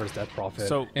particularly great versus Death Prophet,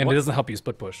 So and it doesn't help you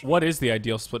split push. What is the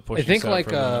ideal split push? I think like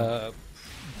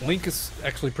Blink is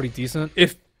actually pretty decent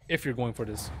if you're going for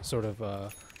this sort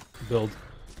of build.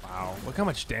 Wow, look how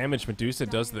much damage Medusa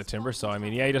does to the Timbersaw. I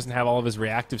mean, yeah, he doesn't have all of his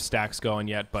reactive stacks going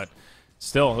yet, but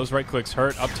still, those right clicks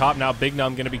hurt. Up top now, Big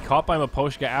Num going to be caught by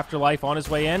Miposhka. Afterlife on his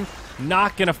way in.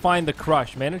 Not going to find the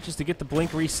crush. Manages to get the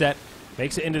blink reset.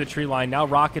 Makes it into the tree line. Now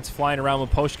rockets flying around.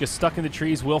 Miposhka stuck in the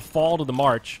trees. Will fall to the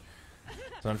march.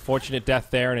 It's an unfortunate death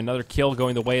there, and another kill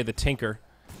going the way of the Tinker.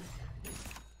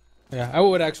 Yeah, I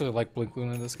would actually like Blink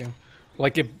Luna in this game.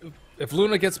 Like, if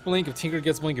Luna gets Blink, if Tinker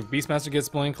gets Blink, if Beastmaster gets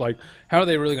Blink, like, how are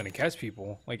they really going to catch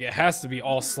people? Like, it has to be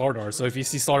all Slardar. So if you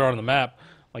see Slardar on the map,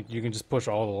 like, you can just push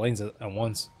all the lanes at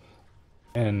once.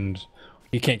 And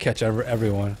you can't catch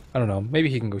everyone. I don't know. Maybe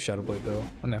he can go Shadowblade, though,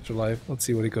 on Afterlife. Let's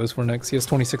see what he goes for next. He has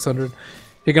 2,600.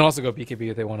 He can also go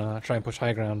BKB if they want to try and push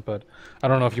high ground, but I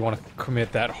don't know if you want to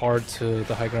commit that hard to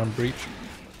the high ground breach.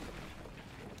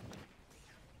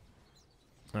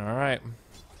 All right.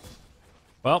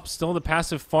 Well, still the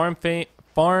passive farm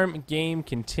game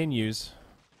continues.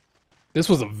 This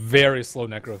was a very slow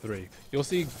Necro 3. You'll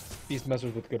see these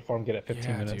messers with good farm get at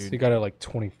 15 minutes. Dude. He got it like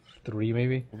 23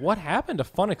 maybe. What happened to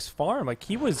Funix farm? Like,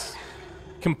 he was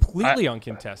completely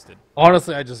uncontested.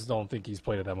 Honestly, I just don't think he's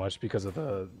played it that much because of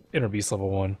the Inner Beast level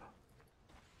 1.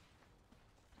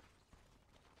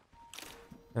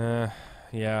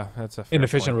 Yeah, that's a fair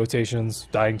Inefficient point. rotations,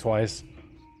 dying twice,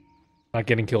 not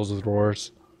getting kills with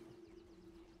roars.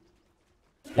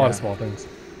 A lot of small things.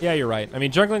 Yeah, you're right. I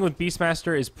mean, juggling with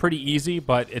Beastmaster is pretty easy,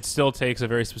 but it still takes a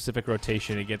very specific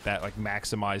rotation to get that, like,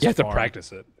 maximized You have to farm.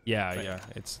 practice it. Yeah, yeah.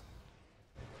 It's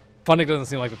Funnick doesn't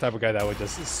seem like the type of guy that would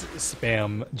just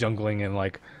spam jungling in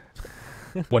like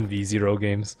 1v0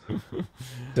 games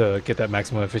to get that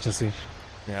maximum efficiency.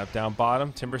 Yeah, down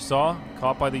bottom, Timbersaw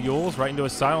caught by the Yules right into a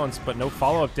silence, but no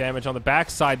follow-up damage on the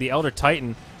backside. The Elder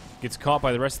Titan gets caught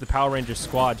by the rest of the Power Rangers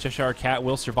squad. Cheshire Cat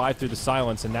will survive through the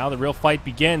silence, and now the real fight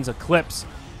begins. Eclipse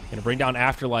gonna bring down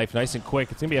Afterlife nice and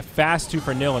quick. It's gonna be a fast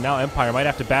 2-0, and now Empire might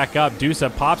have to back up.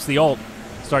 Dusa pops the ult,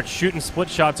 starts shooting split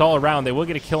shots all around. They will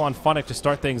get a kill on Funnick to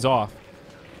start things off.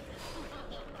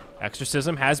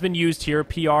 Exorcism has been used here.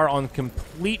 PR on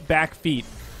complete back feet.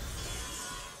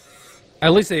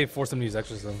 At least they forced him to use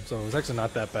Exorcism, so it was actually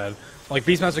not that bad. Like,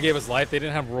 Beastmaster gave us life. They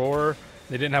didn't have Roar.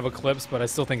 They didn't have Eclipse, but I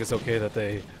still think it's okay that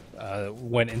they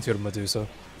went into the Medusa.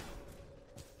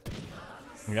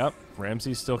 Yep,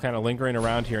 Ramsey's still kind of lingering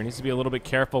around here. Needs to be a little bit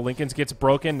careful. Lincoln's gets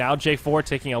broken. Now J4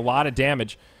 taking a lot of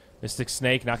damage. Mystic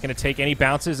Snake not going to take any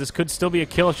bounces. This could still be a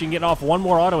kill if she can get off one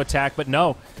more auto attack, but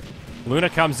no. Luna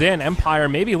comes in. Empire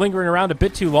maybe lingering around a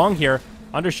bit too long here.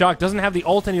 Undershock doesn't have the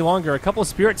ult any longer. A couple of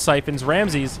Spirit Siphons.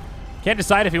 Ramsey's can't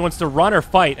decide if he wants to run or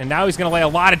fight, and now he's going to lay a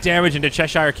lot of damage into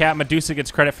Cheshire Cat. Medusa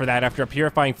gets credit for that after a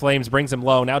Purifying Flames brings him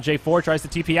low. Now J4 tries to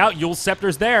TP out. Yule's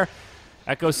Scepter's there.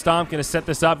 Echo Stomp going to set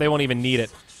this up. They won't even need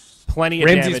it. Plenty of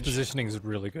Ramsey's damage. positioning is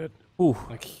really good. Ooh.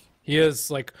 Like, he is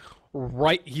like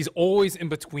right. He's always in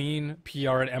between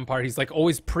PR and Empire. He's like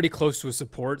always pretty close to his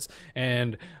supports,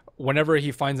 and whenever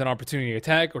he finds an opportunity to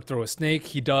attack or throw a snake,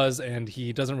 he does, and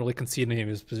he doesn't really concede any of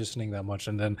his positioning that much.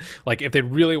 And then, like, if they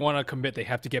really want to commit, they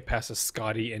have to get past a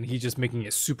Scotty, and he's just making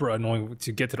it super annoying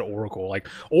to get to the Oracle. Like,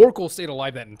 Oracle stayed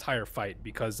alive that entire fight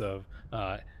because of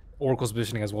Oracle's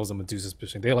positioning as well as the Medusa's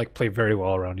positioning. They, like, play very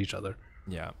well around each other.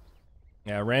 Yeah.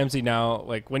 Yeah, Ramsey now,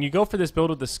 like, when you go for this build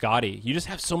with the Scotty, you just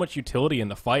have so much utility in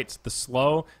the fights. The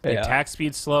slow, the attack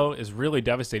speed slow is really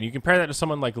devastating. You compare that to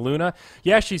someone like Luna.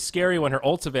 Yeah, she's scary when her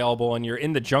ult's available and you're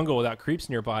in the jungle without creeps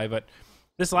nearby, but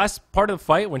this last part of the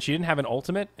fight, when she didn't have an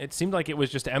ultimate, it seemed like it was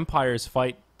just Empire's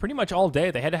fight pretty much all day.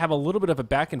 They had to have a little bit of a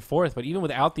back and forth, but even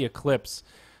without the Eclipse,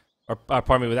 or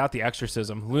pardon me, without the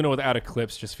Exorcism, Luna without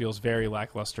Eclipse just feels very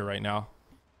lackluster right now.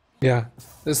 Yeah,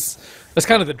 that's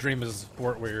kind of the dream of a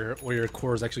sport where your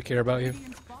cores actually care about you.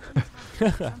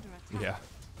 Yeah.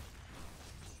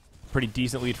 Pretty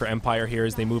decent lead for Empire here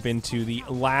as they move into the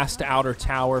last outer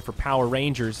tower for Power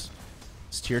Rangers.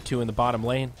 It's tier 2 in the bottom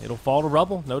lane. It'll fall to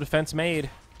rubble. No defense made.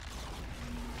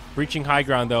 Breaching high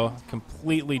ground, though.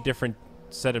 Completely different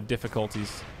set of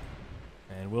difficulties.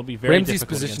 And will be very Ramsey's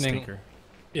difficult positioning, against Tinker.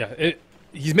 Yeah,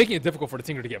 he's making it difficult for the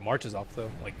Tinker to get marches off,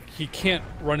 though. Like, he can't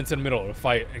run into the middle of a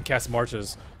fight and cast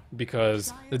marches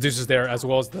because the Deuce is there, as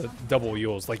well as the double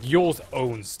Yules. Like, Yules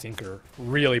owns Tinker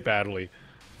really badly.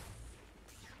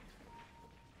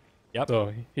 Yep.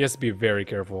 So he has to be very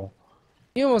careful.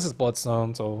 He almost has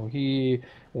Bloodstone, so he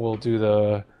will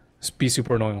do be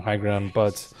super annoying on high ground.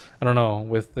 But I don't know,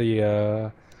 with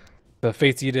the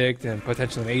Fate's Edict and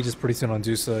potentially an Aegis pretty soon on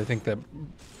Zusa, I think that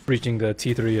breaching the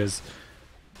T3 is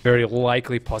very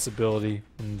likely possibility,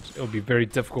 and it'll be very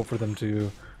difficult for them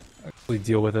to actually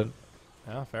deal with it.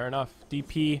 Yeah, fair enough.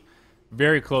 DP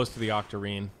very close to the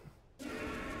Octarine.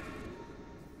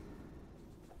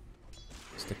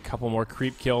 Just a couple more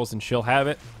creep kills and she'll have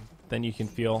it. Then you can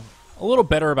feel a little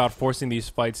better about forcing these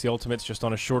fights. The ultimate's just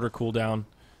on a shorter cooldown.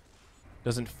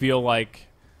 Doesn't feel like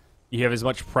you have as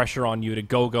much pressure on you to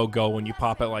go when you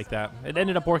pop it like that. It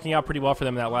ended up working out pretty well for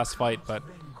them in that last fight, but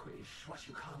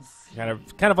kind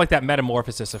of like that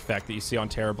metamorphosis effect that you see on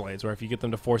Terrorblades, where if you get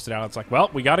them to force it out, it's like, well,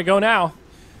 we got to go now.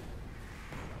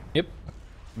 Yep.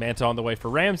 Manta on the way for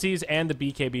Ramses and the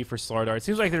BKB for Slardar. It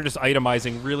seems like they're just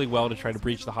itemizing really well to try to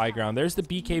breach the high ground. There's the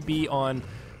BKB on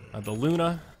the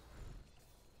Luna.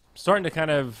 Starting to kind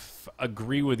of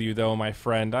agree with you, though, my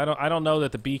friend. I don't know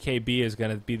that the BKB is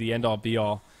going to be the end-all,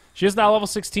 be-all. She is now level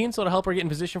 16, so it'll help her get in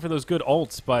position for those good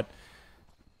ults, but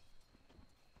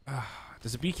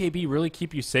does a BKB really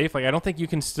keep you safe? Like, I don't think you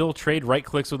can still trade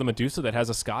right-clicks with a Medusa that has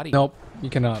a Scotty. Nope, you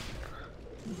cannot.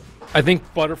 I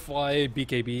think Butterfly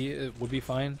BKB would be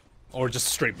fine, or just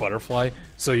straight Butterfly,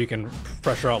 so you can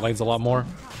pressure out lanes a lot more.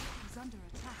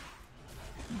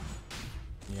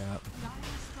 Yeah.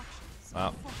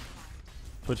 Wow.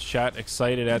 Twitch chat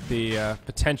excited at the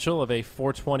potential of a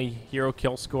 420 hero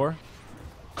kill score.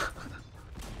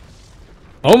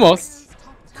 Almost.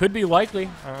 Could be likely.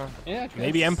 Yeah.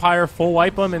 Maybe Empire full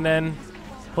wipe them and then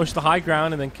push the high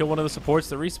ground and then kill one of the supports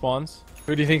that respawns.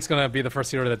 Who do you think's gonna be the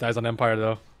first hero that dies on Empire,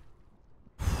 though?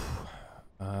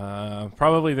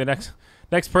 Probably the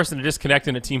next person to disconnect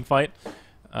in a team fight.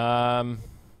 I'm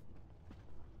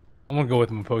gonna go with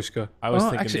Maposhka. I was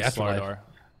thinking actually Slardar.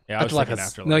 Yeah, I was thinking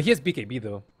Afterlife. No, he has BKB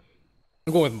though.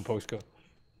 I'm going with Maposhka.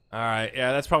 All right,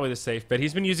 yeah, that's probably the safe bet.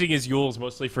 He's been using his Yules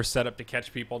mostly for setup to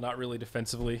catch people, not really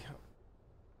defensively.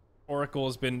 Oracle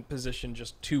has been positioned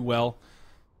just too well.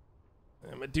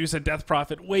 Medusa Death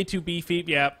Prophet, way too beefy.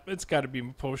 Yeah, it's got to be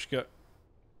Maposhka.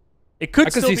 It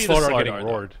could still be the Slardar getting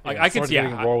roared. Like, yeah, I could see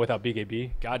getting roar without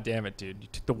BKB. God damn it, dude! You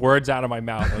took the words out of my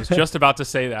mouth. I was just about to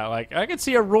say that. Like, I could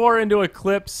see a roar into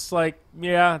Eclipse. Like,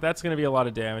 yeah, that's gonna be a lot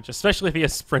of damage, especially if he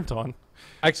has Sprint on.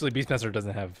 Actually, Beastmaster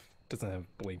doesn't have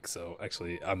Blink, so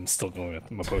actually, I'm still going with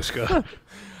Maposhka.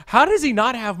 How does he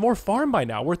not have more farm by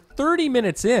now? We're 30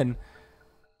 minutes in,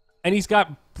 and he's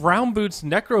got Brown Boots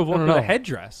Necrovolt with a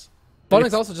headdress. But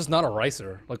it's also just not a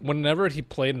Ricer. Like, whenever he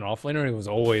played an offlaner, he was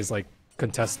always like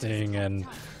contesting and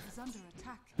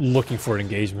looking for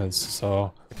engagements.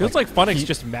 So it feels like Funnick's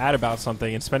just mad about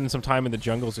something and spending some time in the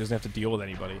jungle so he doesn't have to deal with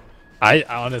anybody. I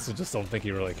honestly just don't think he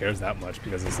really cares that much,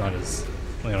 because it's not his,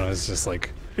 it's just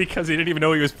like... Because he didn't even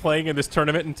know he was playing in this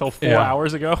tournament until 4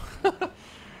 hours ago.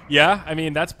 Yeah, I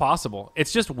mean, that's possible.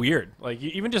 It's just weird. Like, you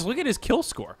even just look at his kill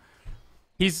score.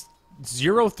 He's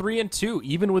 0, 3, and 2,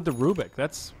 even with the Rubik.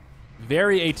 That's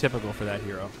very atypical for that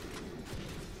hero.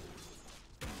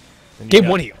 Game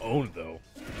 1 he owned, though.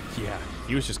 Yeah,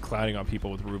 he was just clowning on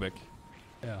people with Rubik.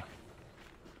 Yeah.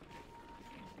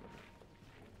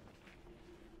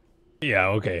 Yeah,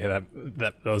 okay.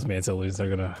 Those Mantillies are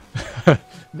gonna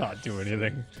not do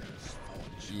anything.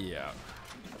 Yeah.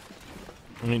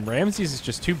 I mean, Ramses is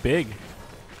just too big.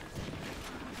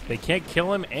 They can't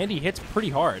kill him, and he hits pretty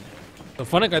hard. So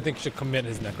Funnick, I think, should commit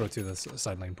his Necro to this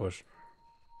side lane push.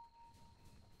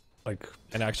 Like,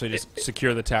 and actually just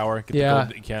secure the tower, get the yeah, gold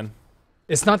that he can.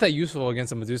 It's not that useful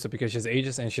against a Medusa because she has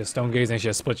Aegis and she has Stone Gaze and she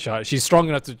has Split Shot. She's strong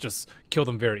enough to just kill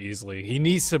them very easily. He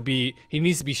needs to be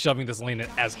shoving this lane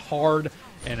as hard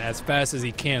and as fast as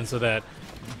he can so that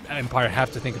Empire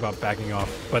have to think about backing off,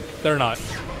 but they're not.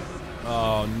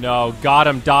 Oh no,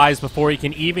 Gotham dies before he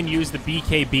can even use the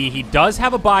BKB. He does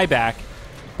have a buyback.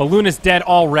 Balloon is dead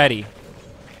already.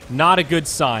 Not a good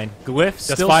sign. Glyph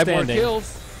Just still 5 standing. more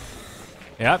kills.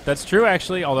 Yep, that's true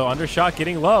actually, although Undershot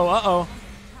getting low. Uh-oh.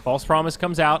 False Promise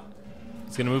comes out.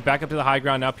 He's going to move back up to the high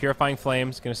ground now. Purifying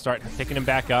Flames. Going to start picking him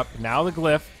back up. Now the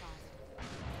Glyph.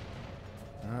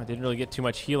 Didn't really get too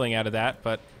much healing out of that,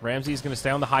 but Ramsey's going to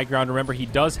stay on the high ground. Remember, he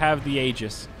does have the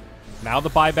Aegis. Now the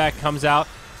buyback comes out.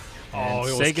 And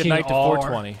say goodnight to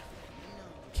 420.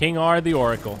 King R, the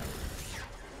Oracle.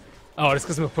 Oh, it's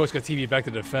because Maposhka TV back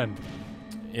to defend.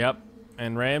 Yep.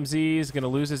 And Ramsey's going to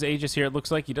lose his Aegis here. It looks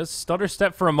like he does stutter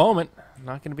step for a moment.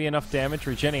 Not going to be enough damage.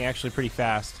 Regenning actually pretty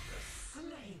fast.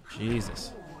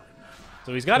 Jesus.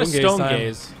 So he's got a Stone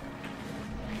Gaze.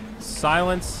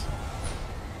 Silence.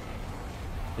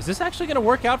 Is this actually going to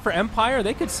work out for Empire?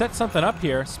 They could set something up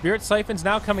here. Spirit Siphon's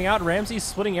now coming out. Ramsey's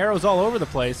splitting arrows all over the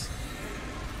place.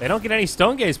 They don't get any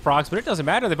Stone Gaze procs, but it doesn't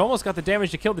matter. They've almost got the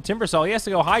damage to kill the Timbersaw. He has to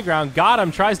go high ground. Got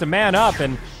him. Tries to man up,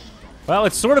 and, well,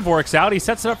 it sort of works out. He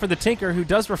sets it up for the Tinker, who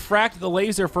does refract the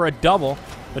laser for a double.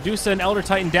 Medusa and Elder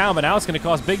Titan down, but now it's going to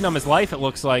cost Big Num his life, it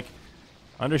looks like.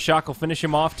 Undershock will finish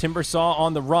him off. Timbersaw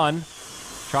on the run.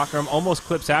 Chakram almost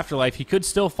clips Afterlife. He could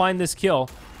still find this kill.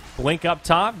 Blink up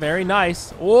top. Very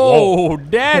nice. Whoa,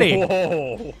 daddy.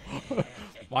 Whoa.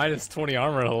 Minus 20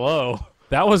 armor. Hello.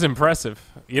 That was impressive.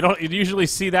 You don't usually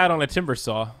see that on a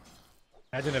Timbersaw.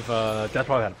 Imagine if Death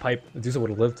Prophet had a pipe. Medusa would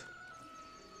have lived.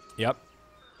 Yep.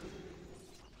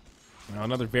 Now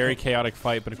another very chaotic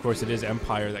fight, but of course it is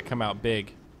Empire that come out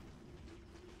big.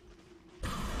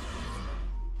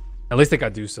 At least they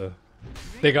got Dusa.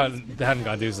 They hadn't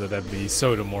got Dusa, that'd be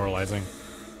so demoralizing.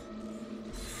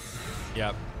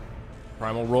 Yep.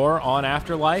 Primal Roar on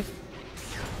Afterlife.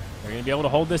 They're going to be able to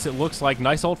hold this, it looks like.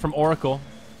 Nice ult from Oracle.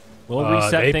 We'll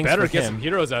reset things for him. They better get some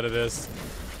heroes out of this.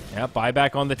 Yeah,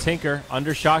 buyback on the Tinker.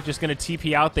 Undershock just going to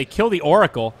TP out. They kill the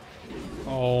Oracle.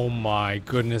 Oh my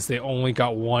goodness, they only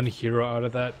got one hero out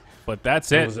of that. But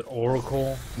that's it. Was it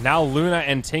Oracle? Now Luna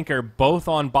and Tinker both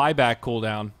on buyback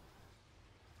cooldown.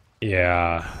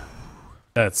 Yeah.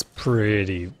 That's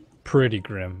pretty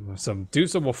grim. Some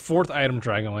Deuceable 4th item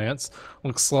Dragonlance.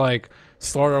 Looks like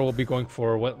Slardar will be going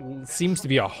for what seems to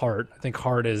be a Heart. I think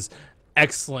Heart is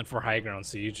excellent for high ground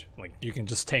siege. Like, you can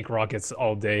just tank rockets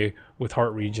all day with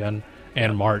Heart regen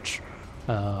and March.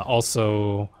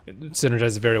 Also, it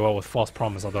synergizes very well with False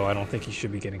Promise, although I don't think he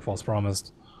should be getting False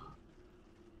Promised.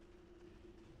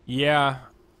 Yeah.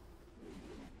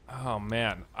 Oh,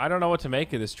 man. I don't know what to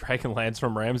make of this Dragonlance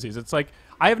from Ramses. It's like,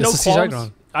 I have no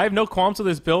qualms. I have no qualms with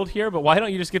this build here, but why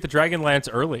don't you just get the Dragonlance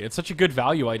early? It's such a good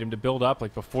value item to build up,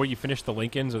 like before you finish the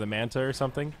Lincolns or the Manta or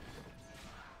something.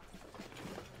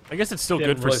 I guess it's still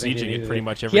good for sieging it pretty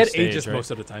much every stage. He had Aegis right?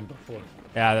 most of the time before.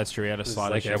 Yeah, that's true. He had a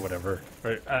slot like, issue. yeah, whatever.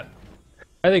 Right.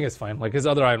 I think it's fine. Like, his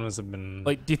other items have been...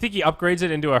 Like, do you think he upgrades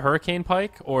it into a Hurricane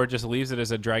Pike, or just leaves it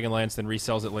as a Dragonlance, then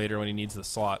resells it later when he needs the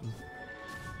slot?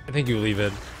 I think you leave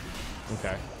it.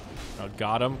 Okay.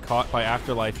 Got him. Caught by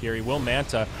Afterlife here. He will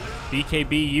Manta.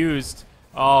 BKB used.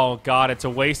 Oh, God. It's a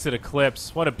wasted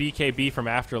Eclipse. What a BKB from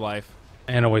Afterlife.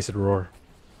 And a wasted Roar.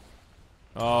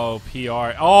 Oh,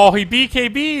 PR. Oh, he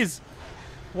BKBs!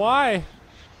 Why?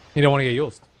 You don't want to get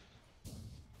used.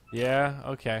 Yeah,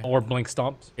 okay. Or Blink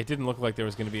Stomps. It didn't look like there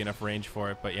was going to be enough range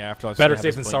for it, but yeah, Afterlife. Better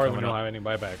safe than sorry when we don't have any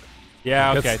buyback.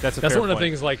 Yeah, okay. That's a fair That's one of point. the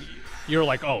things, like, you're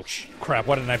like, oh, crap,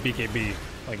 why didn't I BKB?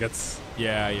 Like, that's...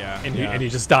 Yeah. And you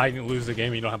just die and you lose the game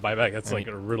and you don't have buyback. That's like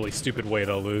a really stupid way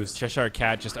to lose. Cheshire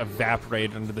Cat just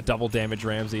evaporated under the double damage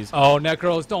Ramses. Oh,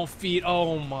 Necros, don't feed.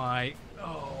 Oh, my.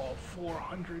 Oh,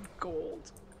 400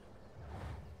 gold.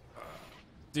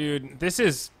 Dude, this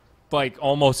is like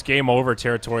almost game over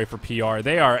territory for PR.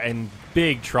 They are in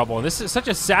big trouble. And this is such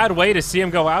a sad way to see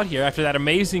them go out here after that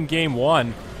amazing game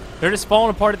 1. They're just falling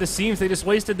apart at the seams. They just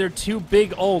wasted their 2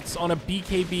 big ults on a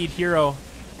BKB'd hero.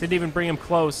 Didn't even bring him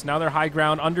close. Now they're high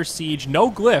ground, under siege.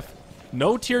 No glyph.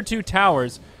 No tier 2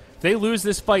 towers. If they lose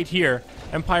this fight here,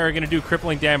 Empire are going to do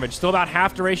crippling damage. Still about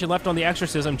half duration left on the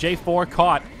Exorcism. J4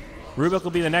 caught. Rubik will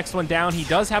be the next one down. He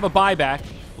does have a buyback.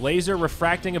 Laser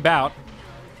refracting about.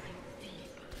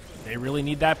 They really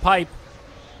need that pipe.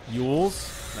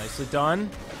 Yules, nicely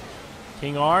done.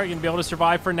 King R, going to be able to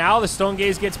survive for now. The Stone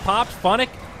Gaze gets popped. Funnick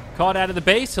caught out of the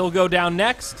base. He'll go down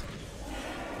next.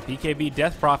 BKB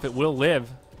Death Prophet will live.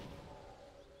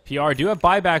 PR do have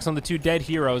buybacks on the 2 dead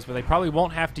heroes, but they probably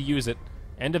won't have to use it.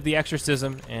 End of the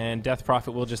Exorcism, and Death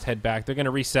Prophet will just head back. They're going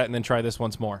to reset and then try this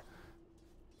once more.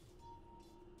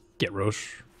 Get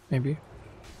Roche, maybe.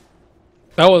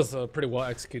 That was a pretty well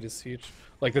executed siege.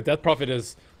 Like, the Death Prophet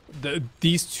is...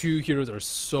 These 2 heroes are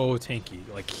so tanky.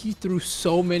 Like, he threw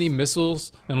so many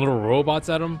missiles and little robots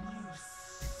at him.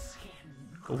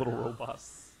 The little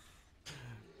robots.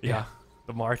 Yeah,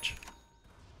 the march.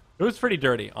 It was pretty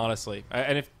dirty, honestly.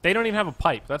 And if they don't even have a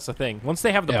pipe, that's the thing. Once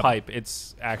they have the pipe,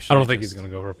 it's actually... I don't think he's going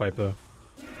to go for a pipe, though.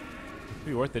 It'd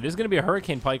be worth it. It is going to be a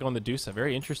Hurricane Pike on the Dusa.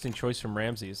 Very interesting choice from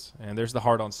Ramses. And there's the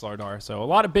Heart on Slardar. So a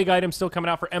lot of big items still coming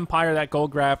out for Empire. That gold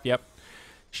graph, yep.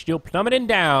 Still plummeting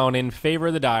down in favor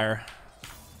of the Dire.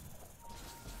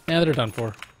 Yeah, they're done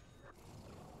for.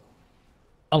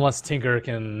 Unless Tinker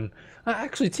can...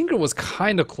 actually, Tinker was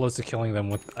kind of close to killing them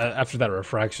with after that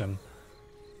refraction.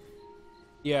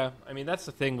 Yeah, I mean, that's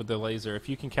the thing with the laser. If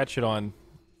you can catch it on,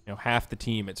 half the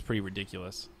team, it's pretty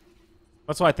ridiculous.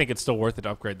 That's why I think it's still worth it to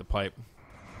upgrade the pipe.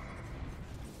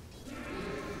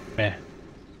 Meh.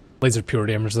 Laser pure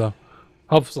damage, though.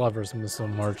 Helps a lot versus Missile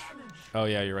March. Oh,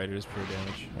 yeah, you're right. It is pure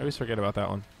damage. I always forget about that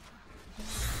one.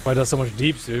 Why it does so much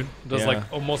deeps, dude? It does Yeah.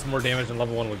 like almost more damage than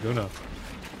level 1 Laguna.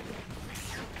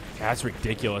 That's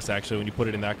ridiculous, actually, when you put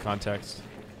it in that context.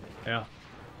 Yeah.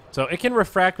 So it can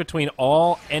refract between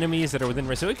all enemies that are within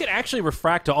range. So it can actually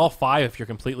refract to all 5 if you're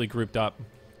completely grouped up.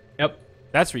 Yep.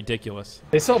 That's ridiculous.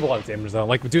 They still have a lot of damage though.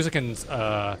 Like Medusa can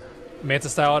Manta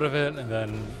style out of it, and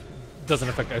then doesn't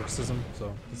affect exorcism,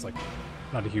 so it's like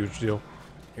not a huge deal.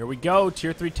 Here we go.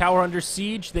 Tier 3 tower under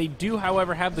siege. They do,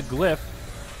 however, have the glyph.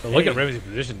 But look at Remy's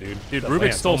position, dude. Dude, The Rubik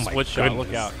lance, stole oh my split shot. Look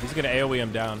goodness. out. He's going to AoE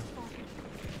him down,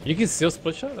 You can steal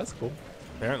split shot? That's cool.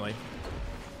 apparently.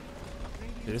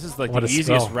 Dude, this is like What the a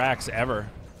easiest spell. racks ever.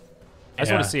 I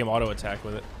just want Yeah. to see him auto attack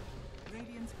with it.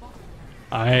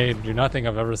 I do not think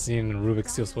I've ever seen Rubik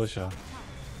steal split shot.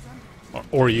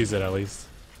 Or use it, at least.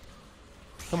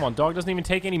 Come on, dog doesn't even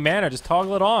take any mana. Just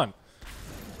toggle it on.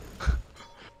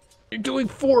 You're doing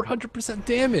 400%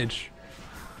 damage.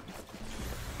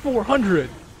 400.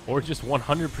 Or just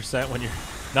 100% when you're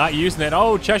not using it.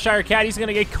 Oh, Cheshire Cat, he's going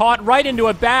to get caught right into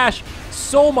a bash.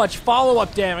 So much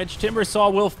follow-up damage.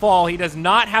 Timbersaw will fall. He does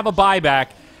not have a buyback.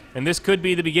 And this could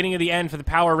be the beginning of the end for the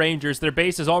Power Rangers. Their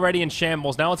base is already in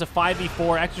shambles. Now it's a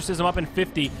 5v4. Exorcism up in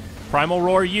 50. Primal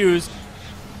Roar used.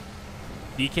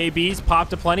 BKBs popped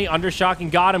to plenty. Undershock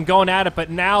and got him going at it. But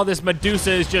now this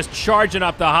Medusa is just charging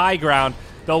up the high ground.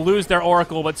 They'll lose their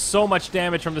Oracle, but so much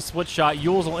damage from the split shot.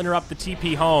 Yules will interrupt the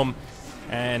TP home.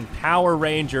 And Power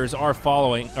Rangers are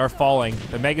falling.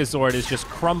 The Megazord is just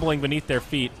crumbling beneath their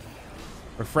feet.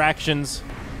 Refractions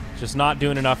just not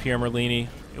doing enough here, Merlini.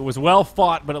 It was well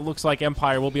fought, but it looks like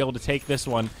Empire will be able to take this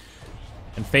one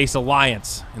and face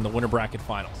Alliance in the winter bracket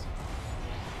finals.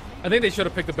 I think they should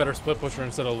have picked a better split pusher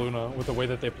instead of Luna with the way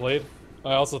that they played.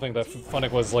 I also think that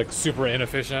Funnick was like super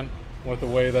inefficient with the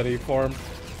way that he farmed.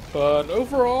 But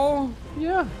overall,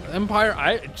 yeah,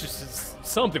 Empire.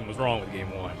 Something was wrong with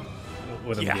game 1.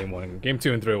 With him game 1, game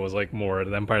 2 and 3 was like more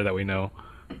the Empire that we know.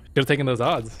 Should have taken those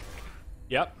odds.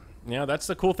 Yep. Yeah, that's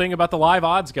the cool thing about the live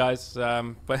odds, guys.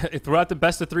 But throughout the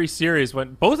best of 3 series,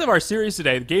 when both of our series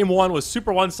today, game 1 was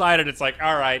super one-sided. It's like,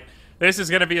 all right, this is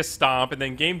going to be a stomp. And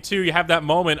then game 2, you have that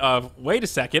moment of, wait a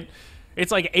second,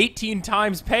 it's like 18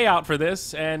 times payout for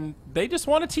this, and they just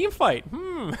want a team fight.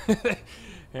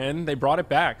 And they brought it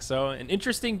back. So an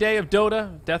interesting day of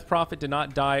Dota. Death Prophet did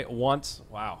not die once.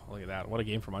 Wow, look at that. What a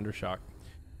game from Undershock.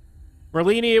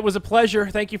 Merlini, it was a pleasure.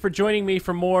 Thank you for joining me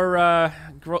for more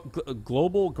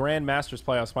Global Grandmasters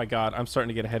playoffs. My God, I'm starting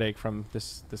to get a headache from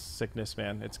this sickness,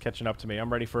 man. It's catching up to me.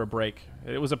 I'm ready for a break.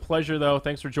 It was a pleasure, though.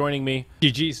 Thanks for joining me.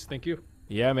 GG's. Thank you.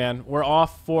 Yeah, man. We're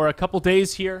off for a couple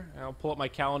days here. I'll pull up my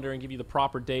calendar and give you the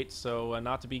proper dates, so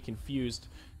not to be confused.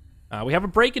 We have a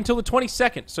break until the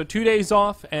 22nd, so 2 days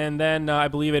off, and then I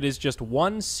believe it is just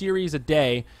 1 series a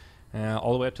day,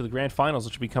 all the way up to the Grand Finals,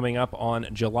 which will be coming up on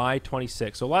July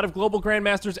 26th. So a lot of Global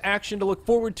Grandmasters action to look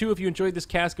forward to. If you enjoyed this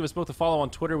cast, give us both a follow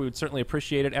on Twitter. We would certainly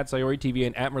appreciate it, at Sayori TV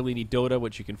and at Merlini Dota,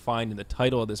 which you can find in the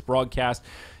title of this broadcast.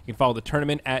 You can follow the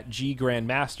tournament at G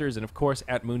Grandmasters, and of course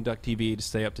at moonducktv to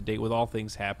stay up to date with all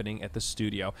things happening at the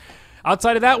studio.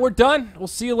 Outside of that, we're done. We'll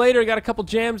see you later. Got a couple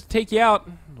jams to take you out.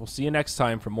 We'll see you next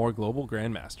time for more Global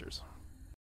Grandmasters.